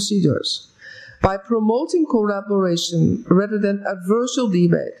voting procedures. By promoting collaboration rather than adversarial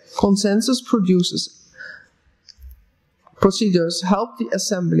debate, consensus procedures help the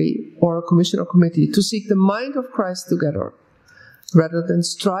assembly or a commission or committee to seek the mind of Christ together. Rather than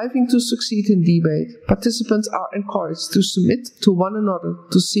striving to succeed in debate, participants are encouraged to submit to one another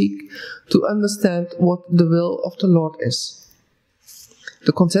to seek to understand what the will of the Lord is.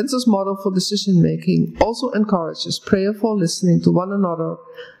 The consensus model for decision-making also encourages prayerful listening to one another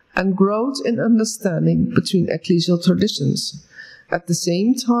and growth in understanding between ecclesial traditions. At the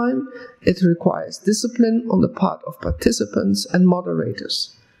same time, it requires discipline on the part of participants and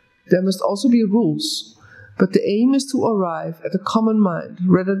moderators. There must also be rules, but the aim is to arrive at a common mind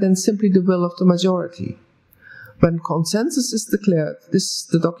rather than simply the will of the majority. When consensus is declared, this is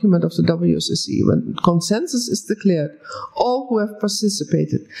the document of the WSSE, when consensus is declared, all who have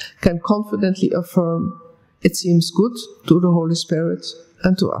participated can confidently affirm, "It seems good to the Holy Spirit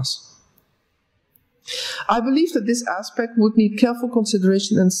and to us." I believe that this aspect would need careful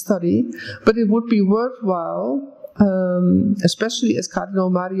consideration and study, but it would be worthwhile, especially as Cardinal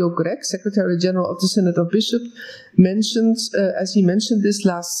Mario Grech, Secretary General of the Synod of Bishops, mentions, as he mentioned this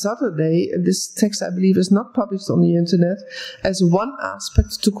last Saturday, this text I believe is not published on the internet, as one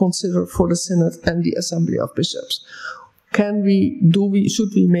aspect to consider for the Synod and the Assembly of Bishops.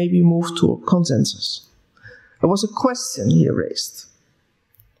 Should we maybe move to a consensus? There was a question here raised.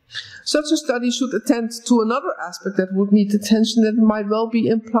 Such a study should attend to another aspect that would need attention that might well be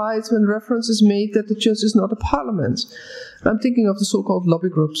implied when reference is made that the church is not a parliament. I'm thinking of the so-called lobby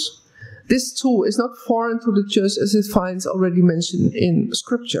groups. This too is not foreign to the church as it finds already mentioned in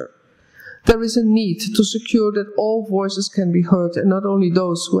Scripture. There is a need to secure that all voices can be heard and not only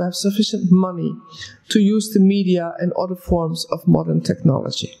those who have sufficient money to use the media and other forms of modern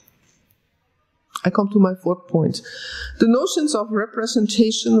technology. I come to my fourth point. The notions of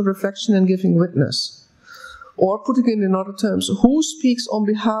representation, reflection, and giving witness. Or putting it in other terms, who speaks on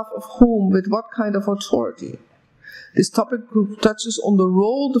behalf of whom with what kind of authority? This topic group touches on the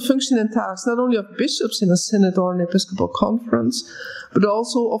role, the function and tasks not only of bishops in a synod or an episcopal conference, but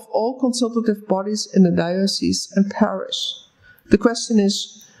also of all consultative bodies in the diocese and parish. The question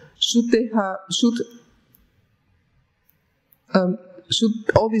is, should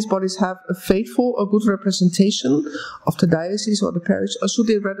all these bodies have a faithful or good representation of the diocese or the parish, or should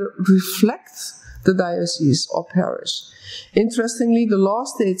they rather reflect the diocese or parish? Interestingly, the law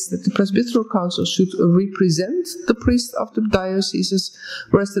states that the presbyteral council should represent the priest of the dioceses,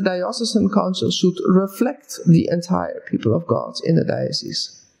 whereas the diocesan council should reflect the entire people of God in the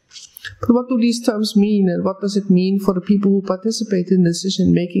diocese. But what do these terms mean, and what does it mean for the people who participate in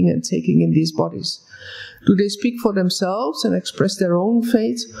decision-making and taking in these bodies? Do they speak for themselves and express their own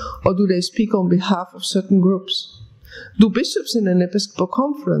faith, or do they speak on behalf of certain groups? Do bishops in an episcopal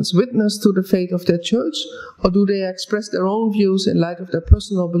conference witness to the faith of their church, or do they express their own views in light of their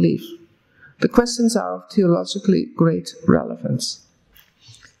personal belief? The questions are of theologically great relevance.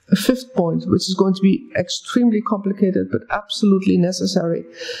 A fifth point, which is going to be extremely complicated but absolutely necessary,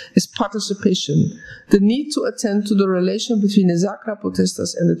 is participation. The need to attend to the relation between the Sacra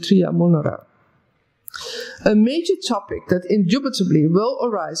Potestas and the Tria Munera. A major topic that indubitably will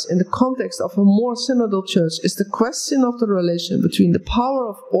arise in the context of a more synodal church is the question of the relation between the power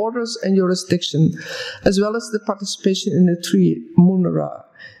of orders and jurisdiction, as well as the participation in the Tria Munera.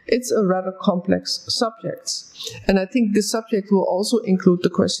 It's a rather complex subject, and I think this subject will also include the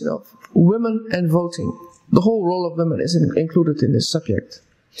question of women and voting. The whole role of women is included in this subject.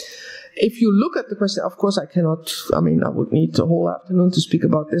 If you look at the question, of course I would need a whole afternoon to speak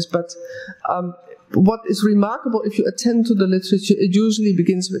about this, but what is remarkable, if you attend to the literature, it usually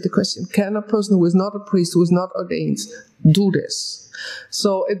begins with the question, can a person who is not a priest, who is not ordained, do this?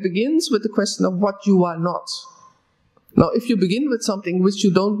 So it begins with the question of what you are not. Now, if you begin with something which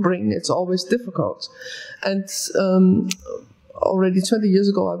you don't bring, it's always difficult. And already 20 years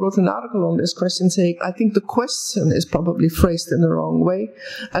ago, I wrote an article on this question saying, I think the question is probably phrased in the wrong way,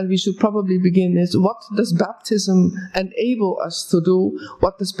 and we should probably begin with, what does baptism enable us to do?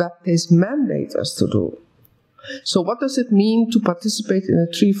 What does baptism mandate us to do? So what does it mean to participate in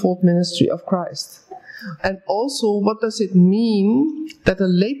a threefold ministry of Christ? And also, what does it mean that a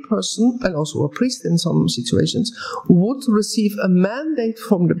lay person, and also a priest in some situations, would receive a mandate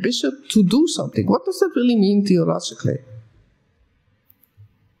from the bishop to do something? What does that really mean theologically?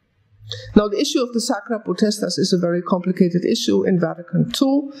 Now, the issue of the Sacra Potestas is a very complicated issue in Vatican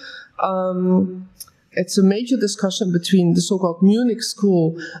II. It's a major discussion between the so-called Munich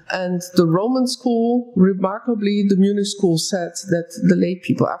school and the Roman school. Remarkably, the Munich school said that the lay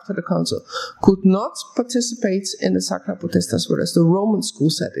people after the council could not participate in the Sacra Potestas, whereas the Roman school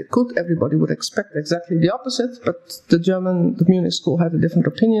said it could. Everybody would expect exactly the opposite, but the Munich school had a different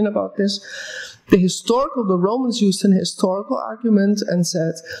opinion about this. The Romans used an historical argument and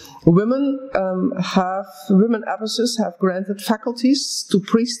said women abbesses have granted faculties to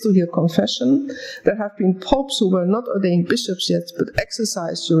priests to hear confession. There have been popes who were not ordained bishops yet, but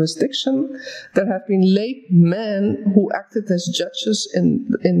exercised jurisdiction. There have been lay men who acted as judges in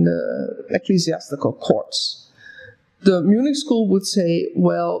the ecclesiastical courts. The Munich school would say,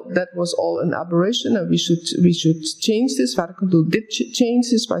 well, that was all an aberration and we should change this. Vatican II did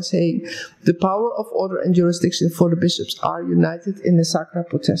change this by saying the power of order and jurisdiction for the bishops are united in the Sacra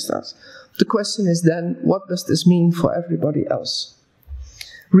Potestas. The question is then, what does this mean for everybody else?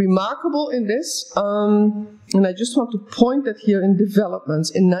 Remarkable in this, and I just want to point that here in developments.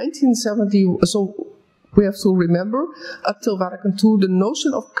 In 1970, so we have to remember, up till Vatican II, the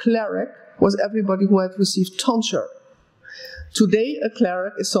notion of cleric was everybody who had received tonsure. Today, a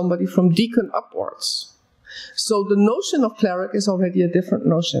cleric is somebody from deacon upwards. So the notion of cleric is already a different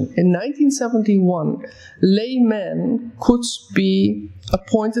notion. In 1971, laymen could be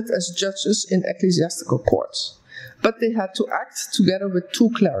appointed as judges in ecclesiastical courts, but they had to act together with two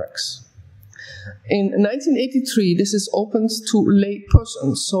clerics. In 1983, this is opened to lay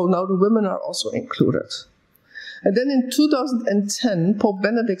persons, so now the women are also included. And then in 2010, Pope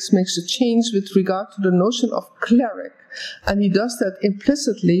Benedict makes a change with regard to the notion of cleric, And he does that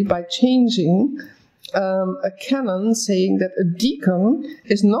implicitly by changing a canon saying that a deacon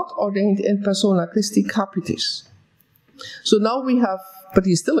is not ordained in persona Christi capitis. So now we have, but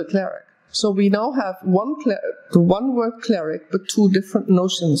he's still a cleric. So we now have the one word cleric, but two different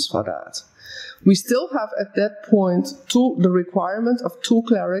notions for that. We still have at that point the requirement of two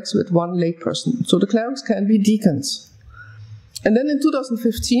clerics with one layperson. So the clerics can be deacons. And then in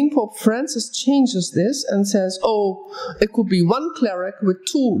 2015, Pope Francis changes this and says, it could be one cleric with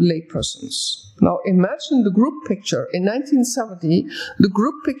two laypersons. Now imagine the group picture. In 1970, the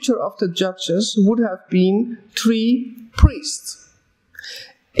group picture of the judges would have been 3 priests.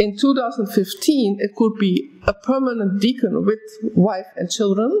 In 2015, it could be a permanent deacon with wife and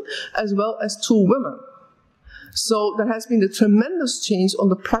children, as well as 2 women. So there has been a tremendous change on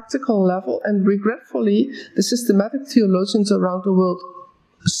the practical level, and regretfully, the systematic theologians around the world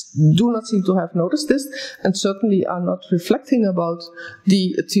do not seem to have noticed this, and certainly are not reflecting about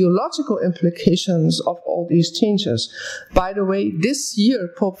the theological implications of all these changes. By the way, this year,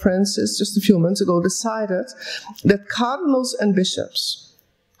 Pope Francis, just a few months ago, decided that cardinals and bishops,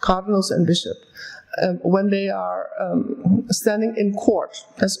 when they are standing in court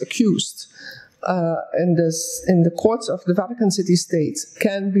as accused in the courts of the Vatican City State,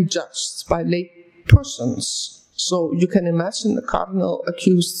 can be judged by lay persons. So you can imagine a cardinal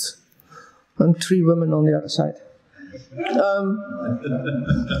accused and 3 women on the other side.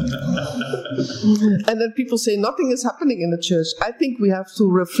 And then people say nothing is happening in the church. I think we have to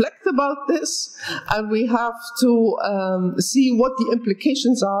reflect about this, and we have to see what the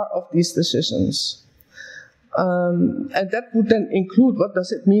implications are of these decisions. And that would then include what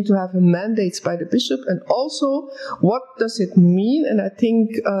does it mean to have a mandate by the bishop, and also what does it mean, and I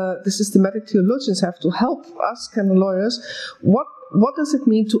think the systematic theologians have to help us canon lawyers, what does it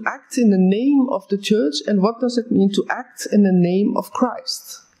mean to act in the name of the church, and what does it mean to act in the name of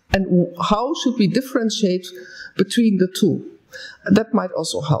Christ? And how should we differentiate between the two? That might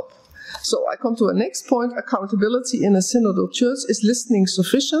also help. So I come to a next point. Accountability in a synodal church. Is listening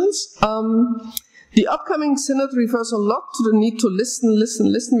sufficient? The upcoming synod refers a lot to the need to listen.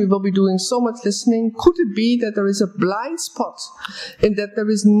 We will be doing so much listening. Could it be that there is a blind spot in that there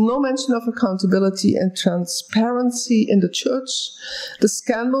is no mention of accountability and transparency in the church? The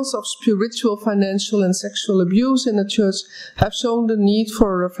scandals of spiritual, financial, and sexual abuse in the church have shown the need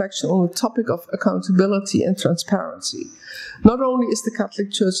for a reflection on the topic of accountability and transparency. Not only is the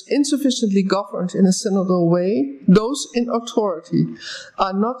Catholic Church insufficiently governed in a synodal way, those in authority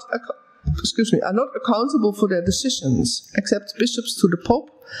are not accountable for their decisions, except bishops to the Pope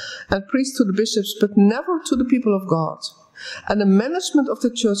and priests to the bishops, but never to the people of God. And the management of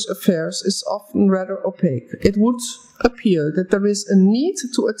the church affairs is often rather opaque. It would appear that there is a need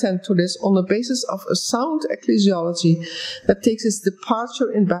to attend to this on the basis of a sound ecclesiology that takes its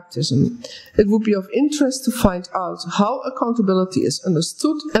departure in baptism. It would be of interest to find out how accountability is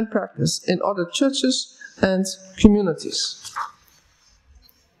understood and practiced in other churches and communities.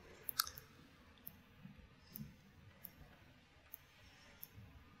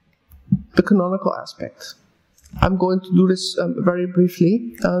 The canonical aspect. I'm going to do this very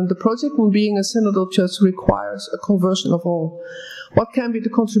briefly. The project on being a synodal church requires a conversion of all. What can be the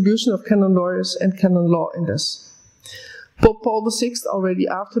contribution of canon lawyers and canon law in this? Pope Paul VI, already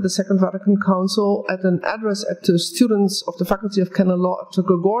after the Second Vatican Council, at an address at the students of the Faculty of Canon Law at the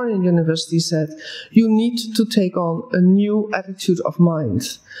Gregorian University, said, "You need to take on a new attitude of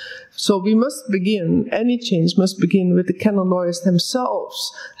mind." So we must begin, any change must begin with the canon lawyers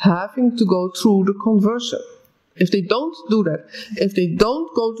themselves having to go through the conversion. If they don't do that, if they don't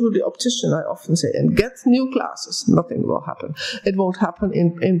go to the optician, I often say, and get new glasses, nothing will happen. It won't happen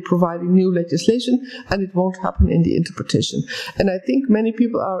in providing new legislation, and it won't happen in the interpretation. And I think many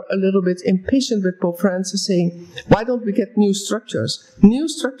people are a little bit impatient with Pope Francis saying, why don't we get new structures? New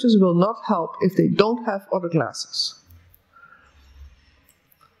structures will not help if they don't have other glasses.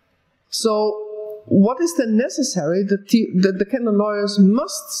 So, what is then necessary? The canon lawyers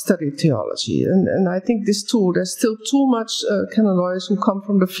must study theology, and I think this too, there's still too much canon lawyers who come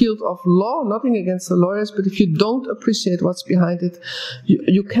from the field of law, nothing against the lawyers, but if you don't appreciate what's behind it,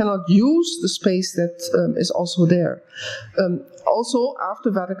 you cannot use the space that is also there. Also, after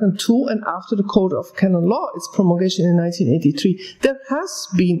Vatican II and after the Code of Canon Law, its promulgation in 1983, there has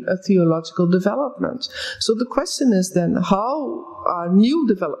been a theological development. So the question is then, how are new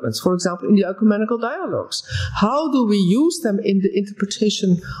developments, for example, in the ecumenical dialogues, how do we use them in the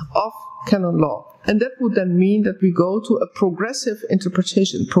interpretation of canon law? And that would then mean that we go to a progressive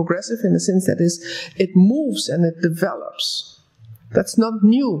interpretation, progressive in the sense that is, it moves and it develops. That's not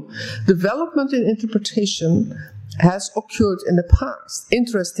new. Development in interpretation has occurred in the past.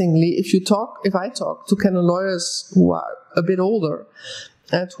 Interestingly, if I talk to canon lawyers who are a bit older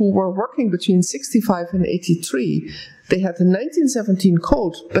and who were working between 65 and 83, they had the 1917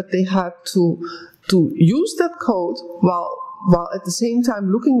 code, but they had to use that code while at the same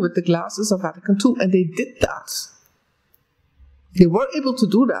time looking with the glasses of Vatican II, and they did that. They were able to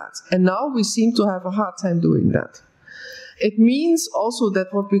do that, and now we seem to have a hard time doing that. It means also that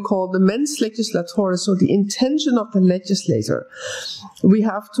what we call the mens legislatoris, so the intention of the legislator, we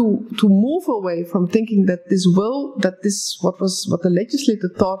have to move away from thinking that what the legislator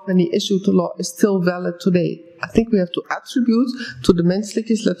thought when he issued the law is still valid today. I think we have to attribute to the mens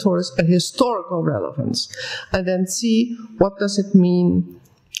legislatoris a historical relevance, and then see what does it mean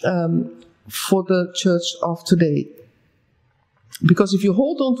for the church of today. Because if you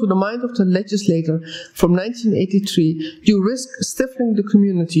hold on to the mind of the legislator from 1983, you risk stifling the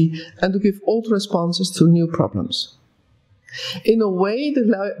community and to give old responses to new problems. In a way,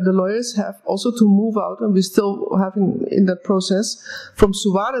 the lawyers have also to move out, and we're still having in that process, from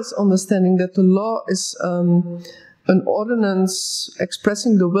Suarez' understanding that the law is an ordinance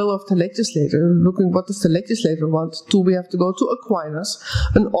expressing the will of the legislator, looking what does the legislator want, to we have to go to Aquinas.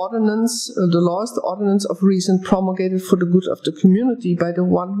 An ordinance, the law is the ordinance of reason promulgated for the good of the community by the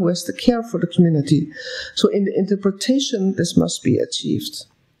one who has the care for the community. So in the interpretation, this must be achieved.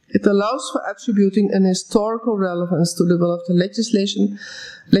 It allows for attributing an historical relevance to the will of the legislation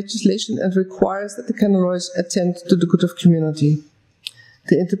and requires that the canon lawyers attend to the good of community.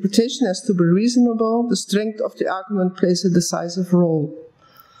 The interpretation has to be reasonable. The strength of the argument plays a decisive role.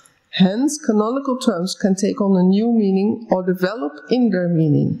 Hence, canonical terms can take on a new meaning or develop in their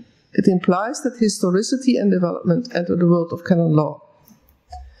meaning. It implies that historicity and development enter the world of canon law.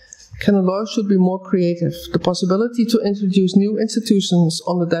 Canon law should be more creative. The possibility to introduce new institutions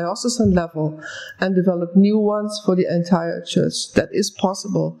on the diocesan level and develop new ones for the entire church. That is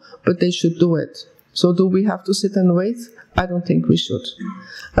possible, but they should do it. So do we have to sit and wait? I don't think we should.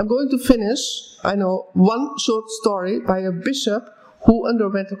 I'm going to finish, I know, one short story by a bishop who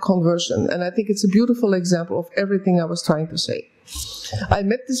underwent a conversion, and I think it's a beautiful example of everything I was trying to say. I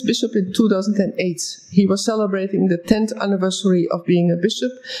met this bishop in 2008. He was celebrating the 10th anniversary of being a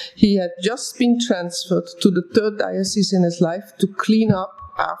bishop. He had just been transferred to the 3rd diocese in his life to clean up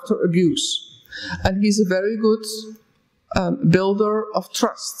after abuse. And he's a very good builder of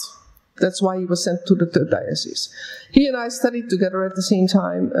trust. That's why he was sent to the 3rd diocese. He and I studied together at the same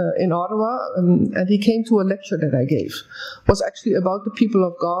time in Ottawa, and he came to a lecture that I gave. It was actually about the people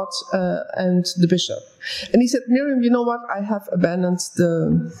of God and the bishop. And he said, Myriam, you know what? I have abandoned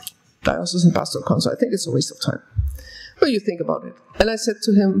the Diocesan Pastoral Council. I think it's a waste of time. What do you think about it? And I said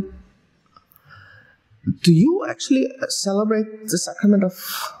to him, do you actually celebrate the sacrament of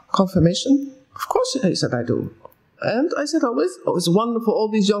confirmation? Of course, he said, I do. And I said, oh, it's wonderful, all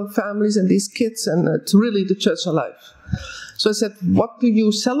these young families and these kids, and it's really the church alive. So I said, what do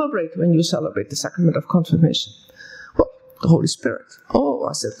you celebrate when you celebrate the sacrament of confirmation? Well, the Holy Spirit. Oh,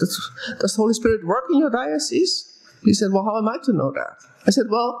 I said, does the Holy Spirit work in your diocese? He said, well, how am I to know that? I said,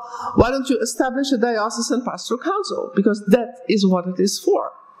 well, why don't you establish a diocesan pastoral council? Because that is what it is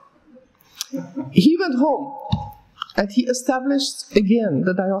for. He went home. And he established again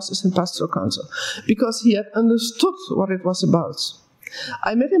the Diocesan Pastoral Council because he had understood what it was about.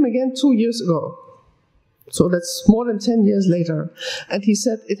 I met him again 2 years ago. So that's more than 10 years later. And he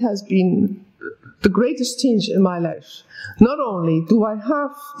said, it has been the greatest change in my life. Not only do I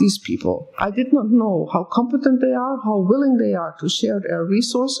have these people, I did not know how competent they are, how willing they are to share their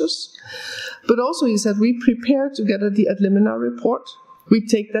resources. But also, he said, we prepare together the ad limina report. We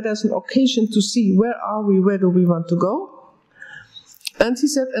take that as an occasion to see where are we, where do we want to go. And he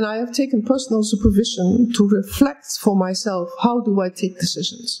said, and I have taken personal supervision to reflect for myself, how do I take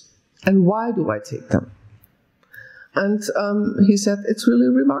decisions? And why do I take them? And he said, it's really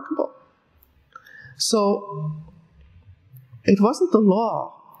remarkable. So it wasn't the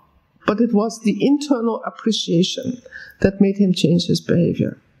law, but it was the internal appreciation that made him change his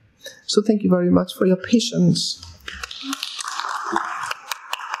behavior. So thank you very much for your patience.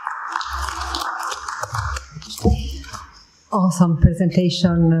 Awesome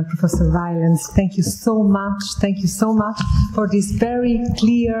presentation, Professor Wijlens. Thank you so much. Thank you so much for this very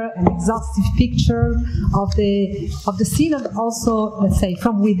clear and exhaustive picture of the Synod, also, let's say,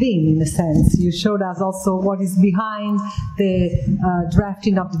 from within, in a sense. You showed us also what is behind the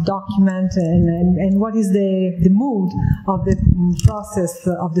drafting of the document and what is the mood of the process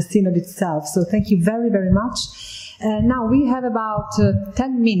of the Synod itself. So thank you very, very much. Now we have about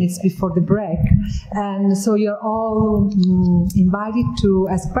 10 minutes before the break, and so you're all invited to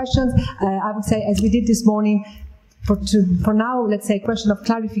ask questions. I would say, as we did this morning, for now, let's say a question of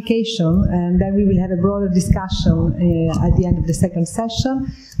clarification, and then we will have a broader discussion at the end of the second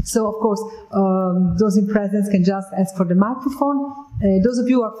session. So, of course, those in presence can just ask for the microphone. Those of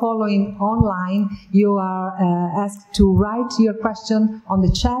you who are following online, you are asked to write your question on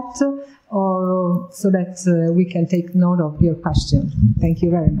the chat, or so that we can take note of your question. Thank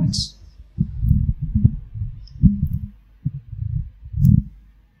you very much.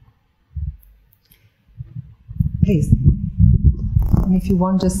 Please, and if you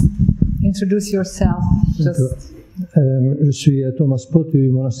want, just introduce yourself. Just. Je suis Thomas Pot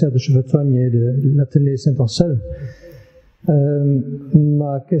du monastère de Chevetogne et de l'Athénée Saint-Anselme.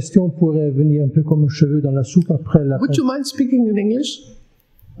 Ma question pourrait venir un peu comme cheveux dans la soupe après la... Would you mind speaking in English?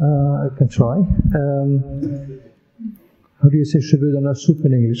 I can try. How do you say cheveux dans la soupe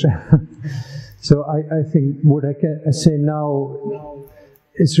in English? So I think what I can say now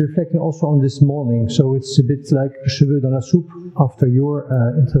is reflecting also on this morning. So it's a bit like cheveux dans la soupe after your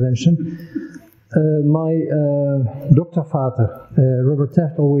intervention. My Dr. Vater, Robert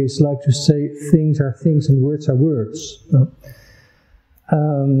Taft, always liked to say things are things and words are words.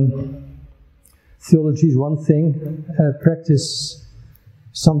 Theology is one thing, practice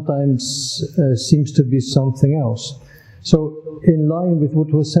sometimes seems to be something else. So, in line with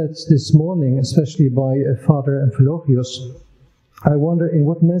what was said this morning, especially by Father Amphilochios, I wonder in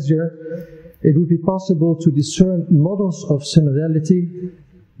what measure it would be possible to discern models of synodality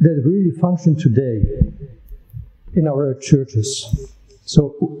that really function today in our churches.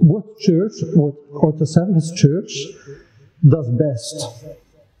 So, what church, what Orthodox Church does best?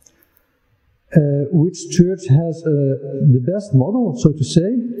 Which church has the best model, so to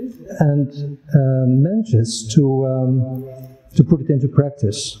say, and manages to put it into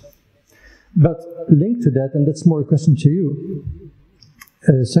practice. But linked to that, and that's more a question to you,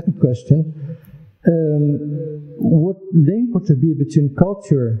 second question, what link would there be between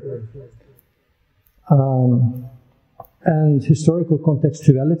culture and historical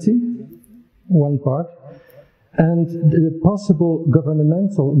contextuality, one part, and the possible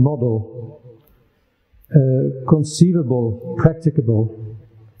governmental model, conceivable, practicable,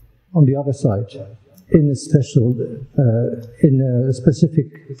 on the other side, in a specific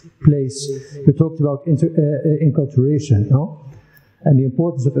place? You talked about inculturation, no? And the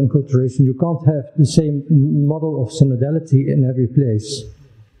importance of inculturation. You can't have the same model of synodality in every place.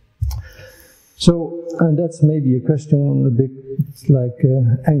 So, and that's maybe a question a bit like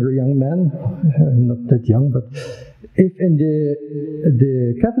angry young man, not that young, but if in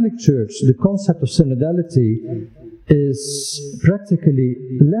the Catholic Church the concept of synodality is practically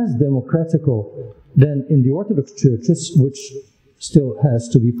less democratical than in the Orthodox churches, which still has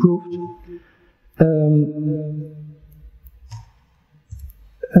to be proved,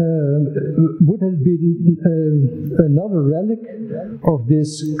 would it be another relic of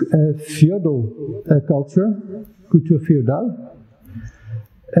this feudal culture, culture feudale,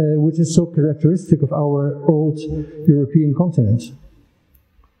 which is so characteristic of our old European continent?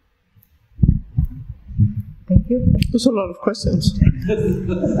 Thank you. There's a lot of questions.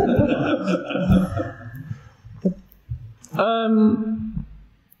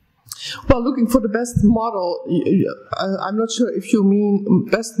 Well, looking for the best model, I'm not sure if you mean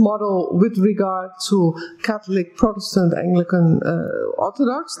best model with regard to Catholic, Protestant, Anglican,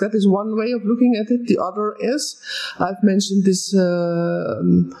 Orthodox. That is one way of looking at it. The other is, I've mentioned this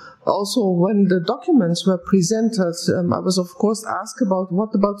also when the documents were presented. I was, of course, asked about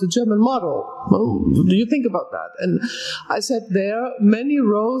what about the German model? Well, do you think about that? And I said there, many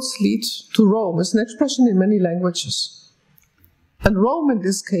roads lead to Rome. It's an expression in many languages. And Rome, in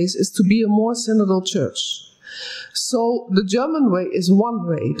this case, is to be a more synodal church. So the German way is one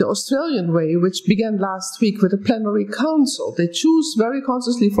way. The Australian way, which began last week with a plenary council, they choose very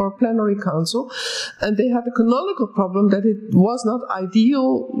consciously for a plenary council, and they had a canonical problem that it was not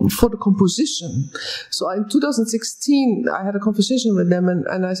ideal for the composition. So in 2016, I had a conversation with them,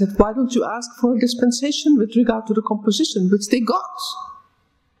 and I said, why don't you ask for a dispensation with regard to the composition, which they got?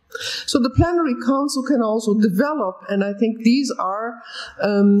 So the plenary council can also develop, and I think these are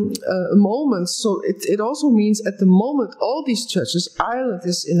moments. So it also means at the moment all these churches, Ireland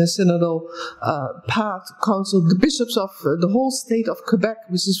is in a synodal path council, the bishops of the whole state of Quebec,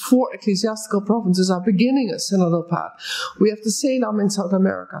 which is 4 ecclesiastical provinces, are beginning a synodal path. We have the Salem in South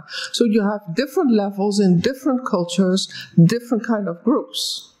America. So you have different levels in different cultures, different kind of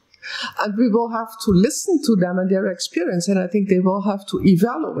groups. And we will have to listen to them and their experience, and I think they will have to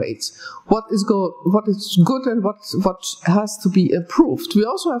evaluate what is good and what has to be improved. We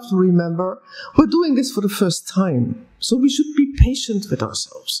also have to remember we're doing this for the first time. So we should be patient with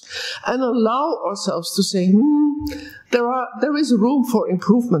ourselves and allow ourselves to say, there is room for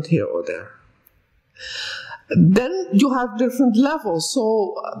improvement here or there. Then you have different levels.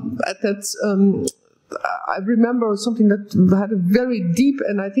 So at that, I remember something that had a very deep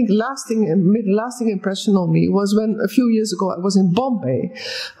and I think made a lasting impression on me was when a few years ago I was in Bombay,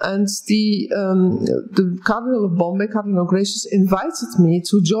 and the Cardinal of Bombay, Cardinal Gracious, invited me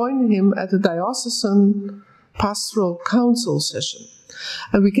to join him at a diocesan pastoral council session.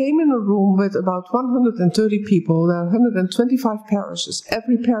 And we came in a room with about 130 people. There are 125 parishes.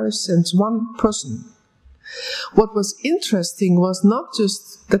 Every parish sends one person. What was interesting was not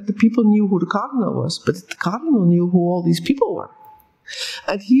just that the people knew who the cardinal was, but that the cardinal knew who all these people were.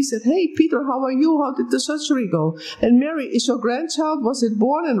 And he said, "Hey, Peter, how are you? How did the surgery go? And Mary, is your grandchild, was it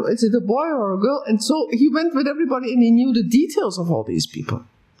born? And is it a boy or a girl?" And so he went with everybody and he knew the details of all these people.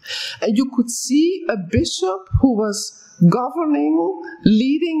 And you could see a bishop who was governing,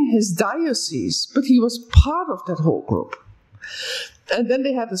 leading his diocese, but he was part of that whole group. And then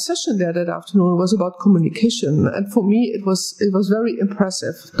they had a session there that afternoon. It was about communication, and for me it was very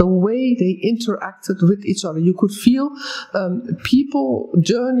impressive the way they interacted with each other. You could feel people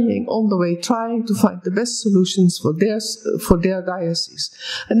journeying on the way, trying to find the best solutions for their diocese.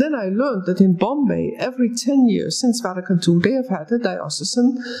 And then I learned that in Bombay, every 10 years since Vatican II, they have had a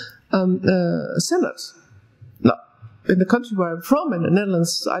diocesan synod. Now, in the country where I'm from, in the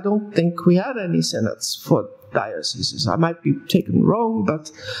Netherlands, I don't think we had any synods for dioceses. I might be taken wrong,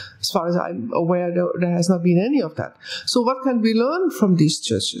 but as far as I'm aware, there has not been any of that. So what can we learn from these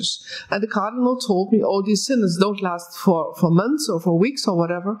churches? And the cardinal told me, these synods don't last for months or for weeks or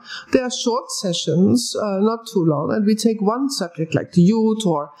whatever. They are short sessions, not too long, and we take one subject like the youth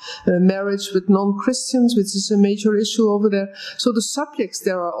or marriage with non-Christians, which is a major issue over there. So the subjects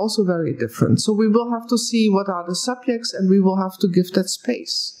there are also very different. So we will have to see what are the subjects, and we will have to give that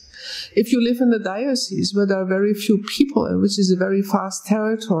space. If you live in a diocese where there are very few people, and which is a very vast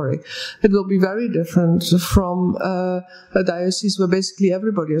territory, it will be very different from a diocese where basically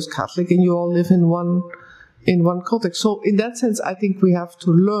everybody is Catholic and you all live in one context. So in that sense, I think we have to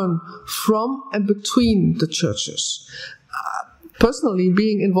learn from and between the churches. Personally,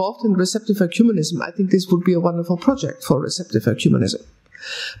 being involved in receptive ecumenism, I think this would be a wonderful project for receptive ecumenism,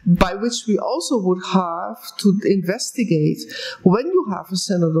 by which we also would have to investigate, when you have a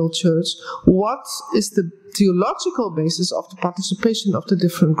synodal church, what is the theological basis of the participation of the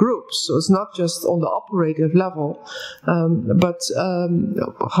different groups. So it's not just on the operative level, but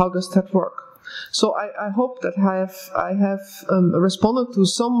how does that work? So I hope that I have responded to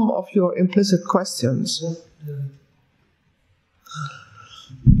some of your implicit questions.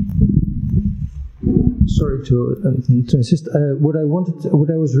 Sorry to insist. What I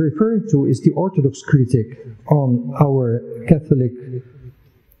was referring to is the Orthodox critique on our Catholic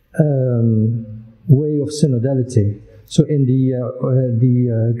way of synodality. So in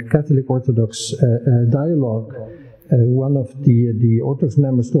the Catholic Orthodox dialogue, one of the Orthodox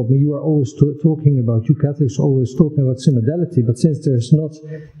members told me, "You are always talking about, you Catholics are always talking about synodality, but since there's not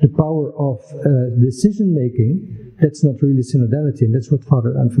the power of decision making, that's not really synodality." And that's what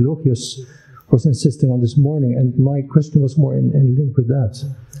Father Amphilochius was insisting on this morning, and my question was more in link with that.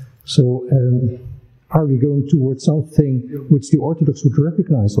 So are we going towards something which the Orthodox would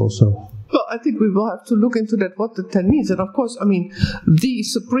recognize also? Well, I think we will have to look into that, what that means. And of course, I mean, the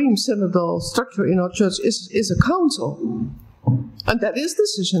supreme synodal structure in our church is a council, and that is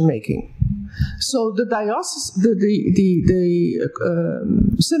decision making. So the diocese, the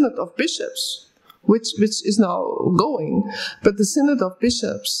Synod of Bishops, which is now going, but the Synod of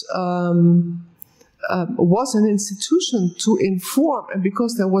Bishops was an institution to inform, and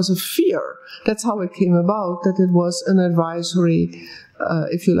because there was a fear, that's how it came about, that it was an advisory,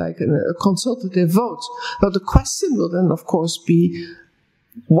 if you like, a consultative vote. Now the question will then, of course, be,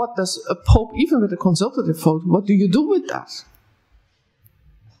 what does a pope, even with a consultative vote, what do you do with that?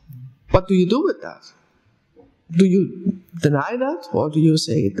 What do you do with that? Do you deny that, or do you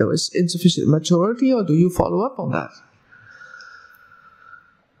say there was insufficient majority, or do you follow up on that?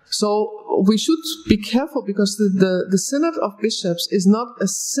 So we should be careful, because the Synod of Bishops is not a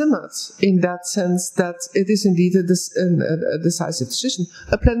synod in that sense that it is indeed a decisive decision.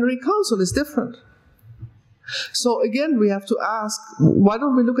 A plenary council is different. So again, we have to ask, why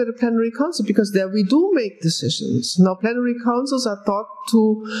don't we look at a plenary council? Because there we do make decisions. Now, plenary councils are thought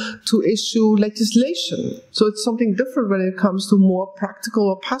to issue legislation. So it's something different when it comes to more practical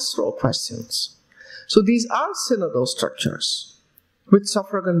or pastoral questions. So these are synodal structures with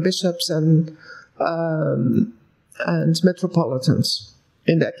suffragan bishops and metropolitans.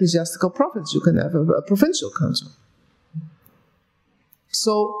 In the ecclesiastical province, you can have a provincial council.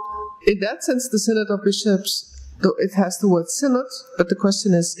 So, in that sense, the Synod of Bishops, it has the word synod, but the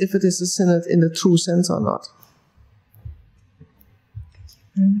question is if it is a synod in the true sense or not.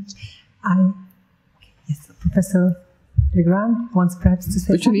 Yes, Professor Legrand wants perhaps to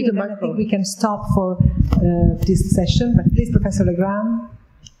say something, and then I think we can stop for this session. But please, Professor Legrand.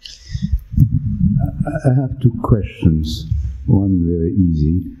 I have two questions. One very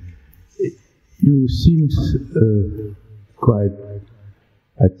easy. You seem quite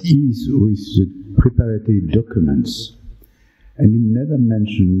at ease with the preparatory documents, and you never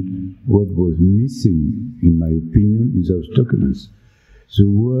mentioned what was missing, in my opinion, in those documents. The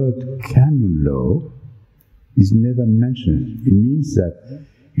word canon law is never mentioned. It means that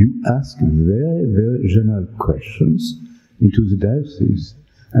you ask very, very general questions into the diocese,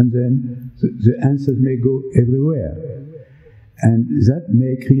 and then the answers may go everywhere. And that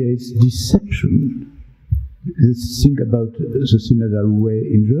may create deception. Let's think about the synodal way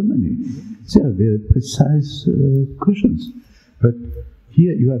in Germany. They are very precise questions. But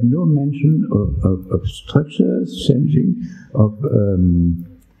here you have no mention of structures changing, of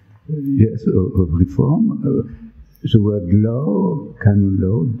reform. The word law, canon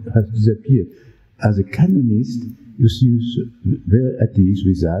law, has disappeared. As a canonist, you seem very at ease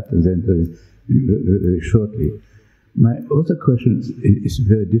with that, and then very shortly. My other question is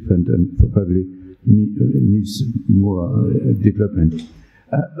very different and probably needs more development.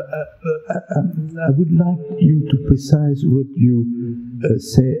 I would like you to precise what you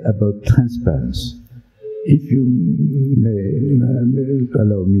say about transparency. If you may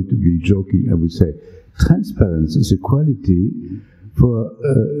allow me to be joking, I would say transparency is a quality for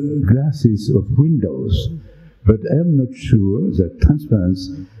glasses of windows, but I am not sure that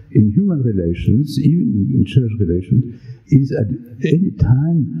transparency in human relations, even in church relations, is at any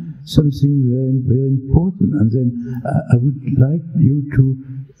time something very, very important. And then I would like you to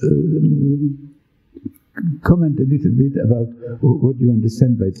comment a little bit about what you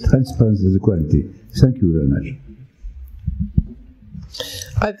understand by transparency as a quality. Thank you very much.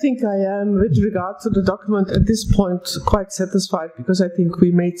 I think I am, with regard to the document at this point, quite satisfied, because I think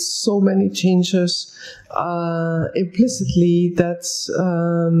we made so many changes implicitly that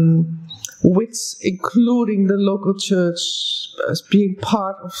with including the local church as being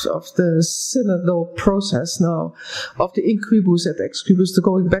part of the synodal process now, of the inquibus and exquibus, the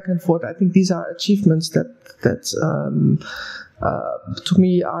going back and forth. I think these are achievements that to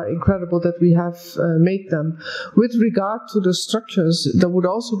me are incredible that we have made them. With regard to the structures, there would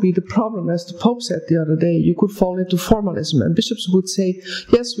also be the problem, as the Pope said the other day, you could fall into formalism, and bishops would say,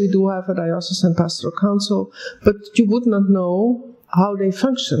 yes, we do have a diocesan pastoral council, but you would not know how they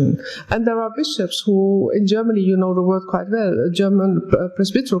function. And there are bishops who, in Germany, you know the word quite well, a German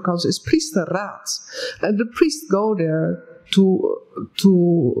presbyteral council is Priesterrat, and the priests go there to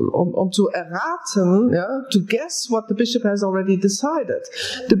erraten, to guess what the bishop has already decided.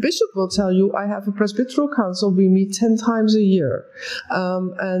 The bishop will tell you, I have a presbyteral council, we meet 10 times a year,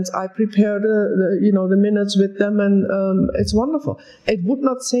 and I prepare the minutes with them, and it's wonderful. It would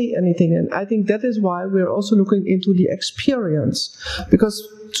not say anything, and I think that is why we're also looking into the experience, because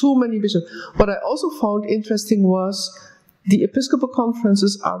too many bishops. What I also found interesting was the Episcopal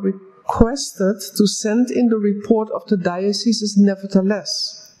conferences are requested to send in the report of the dioceses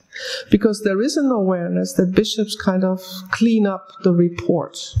nevertheless, because there is an awareness that bishops kind of clean up the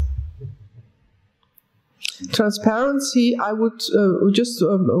report. Transparency, I would just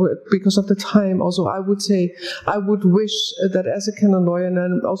because of the time also, I would say I would wish that as a canon lawyer, and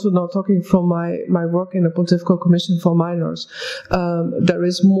I'm also now talking from my work in the Pontifical Commission for Minors, there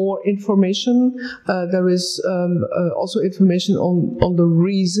is more information. There is also information on the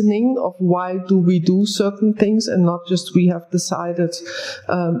reasoning of why do we do certain things, and not just we have decided,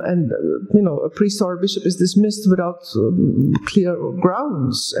 and a priest or a bishop is dismissed without clear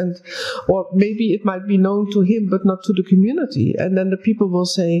grounds, or maybe it might be known to him but not to the community, and then the people will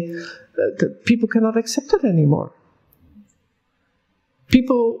say that people cannot accept it anymore.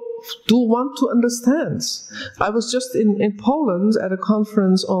 People do want to understand. I was just in Poland at a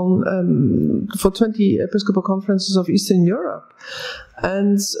conference for 20 Episcopal conferences of Eastern Europe,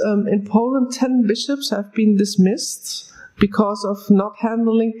 and in Poland 10 bishops have been dismissed because of not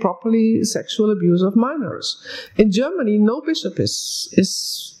handling properly sexual abuse of minors. In Germany, no bishop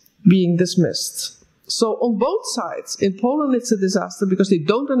is being dismissed. So on both sides, in Poland it's a disaster because they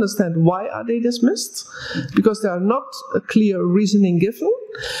don't understand why are they dismissed, because there are not a clear reasoning given.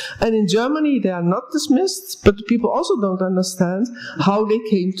 And in Germany they are not dismissed, but the people also don't understand how they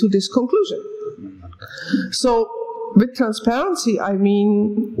came to this conclusion. So with transparency, I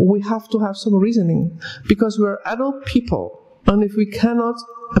mean we have to have some reasoning, because we're adult people. And if we cannot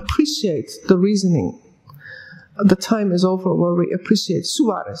appreciate the reasoning, the time is over where we appreciate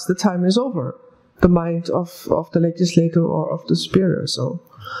Suarez, the time is over, the mind of the legislator or of the superior. So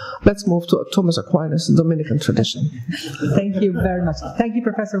let's move to Thomas Aquinas, the Dominican tradition. Thank you very much. Thank you,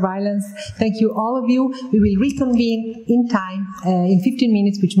 Professor Wijlens. Thank you, all of you. We will reconvene in time, in 15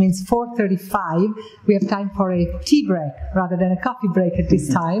 minutes, which means 4:35. We have time for a tea break rather than a coffee break at this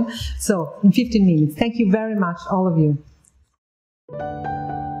time. So, in 15 minutes. Thank you very much, all of you.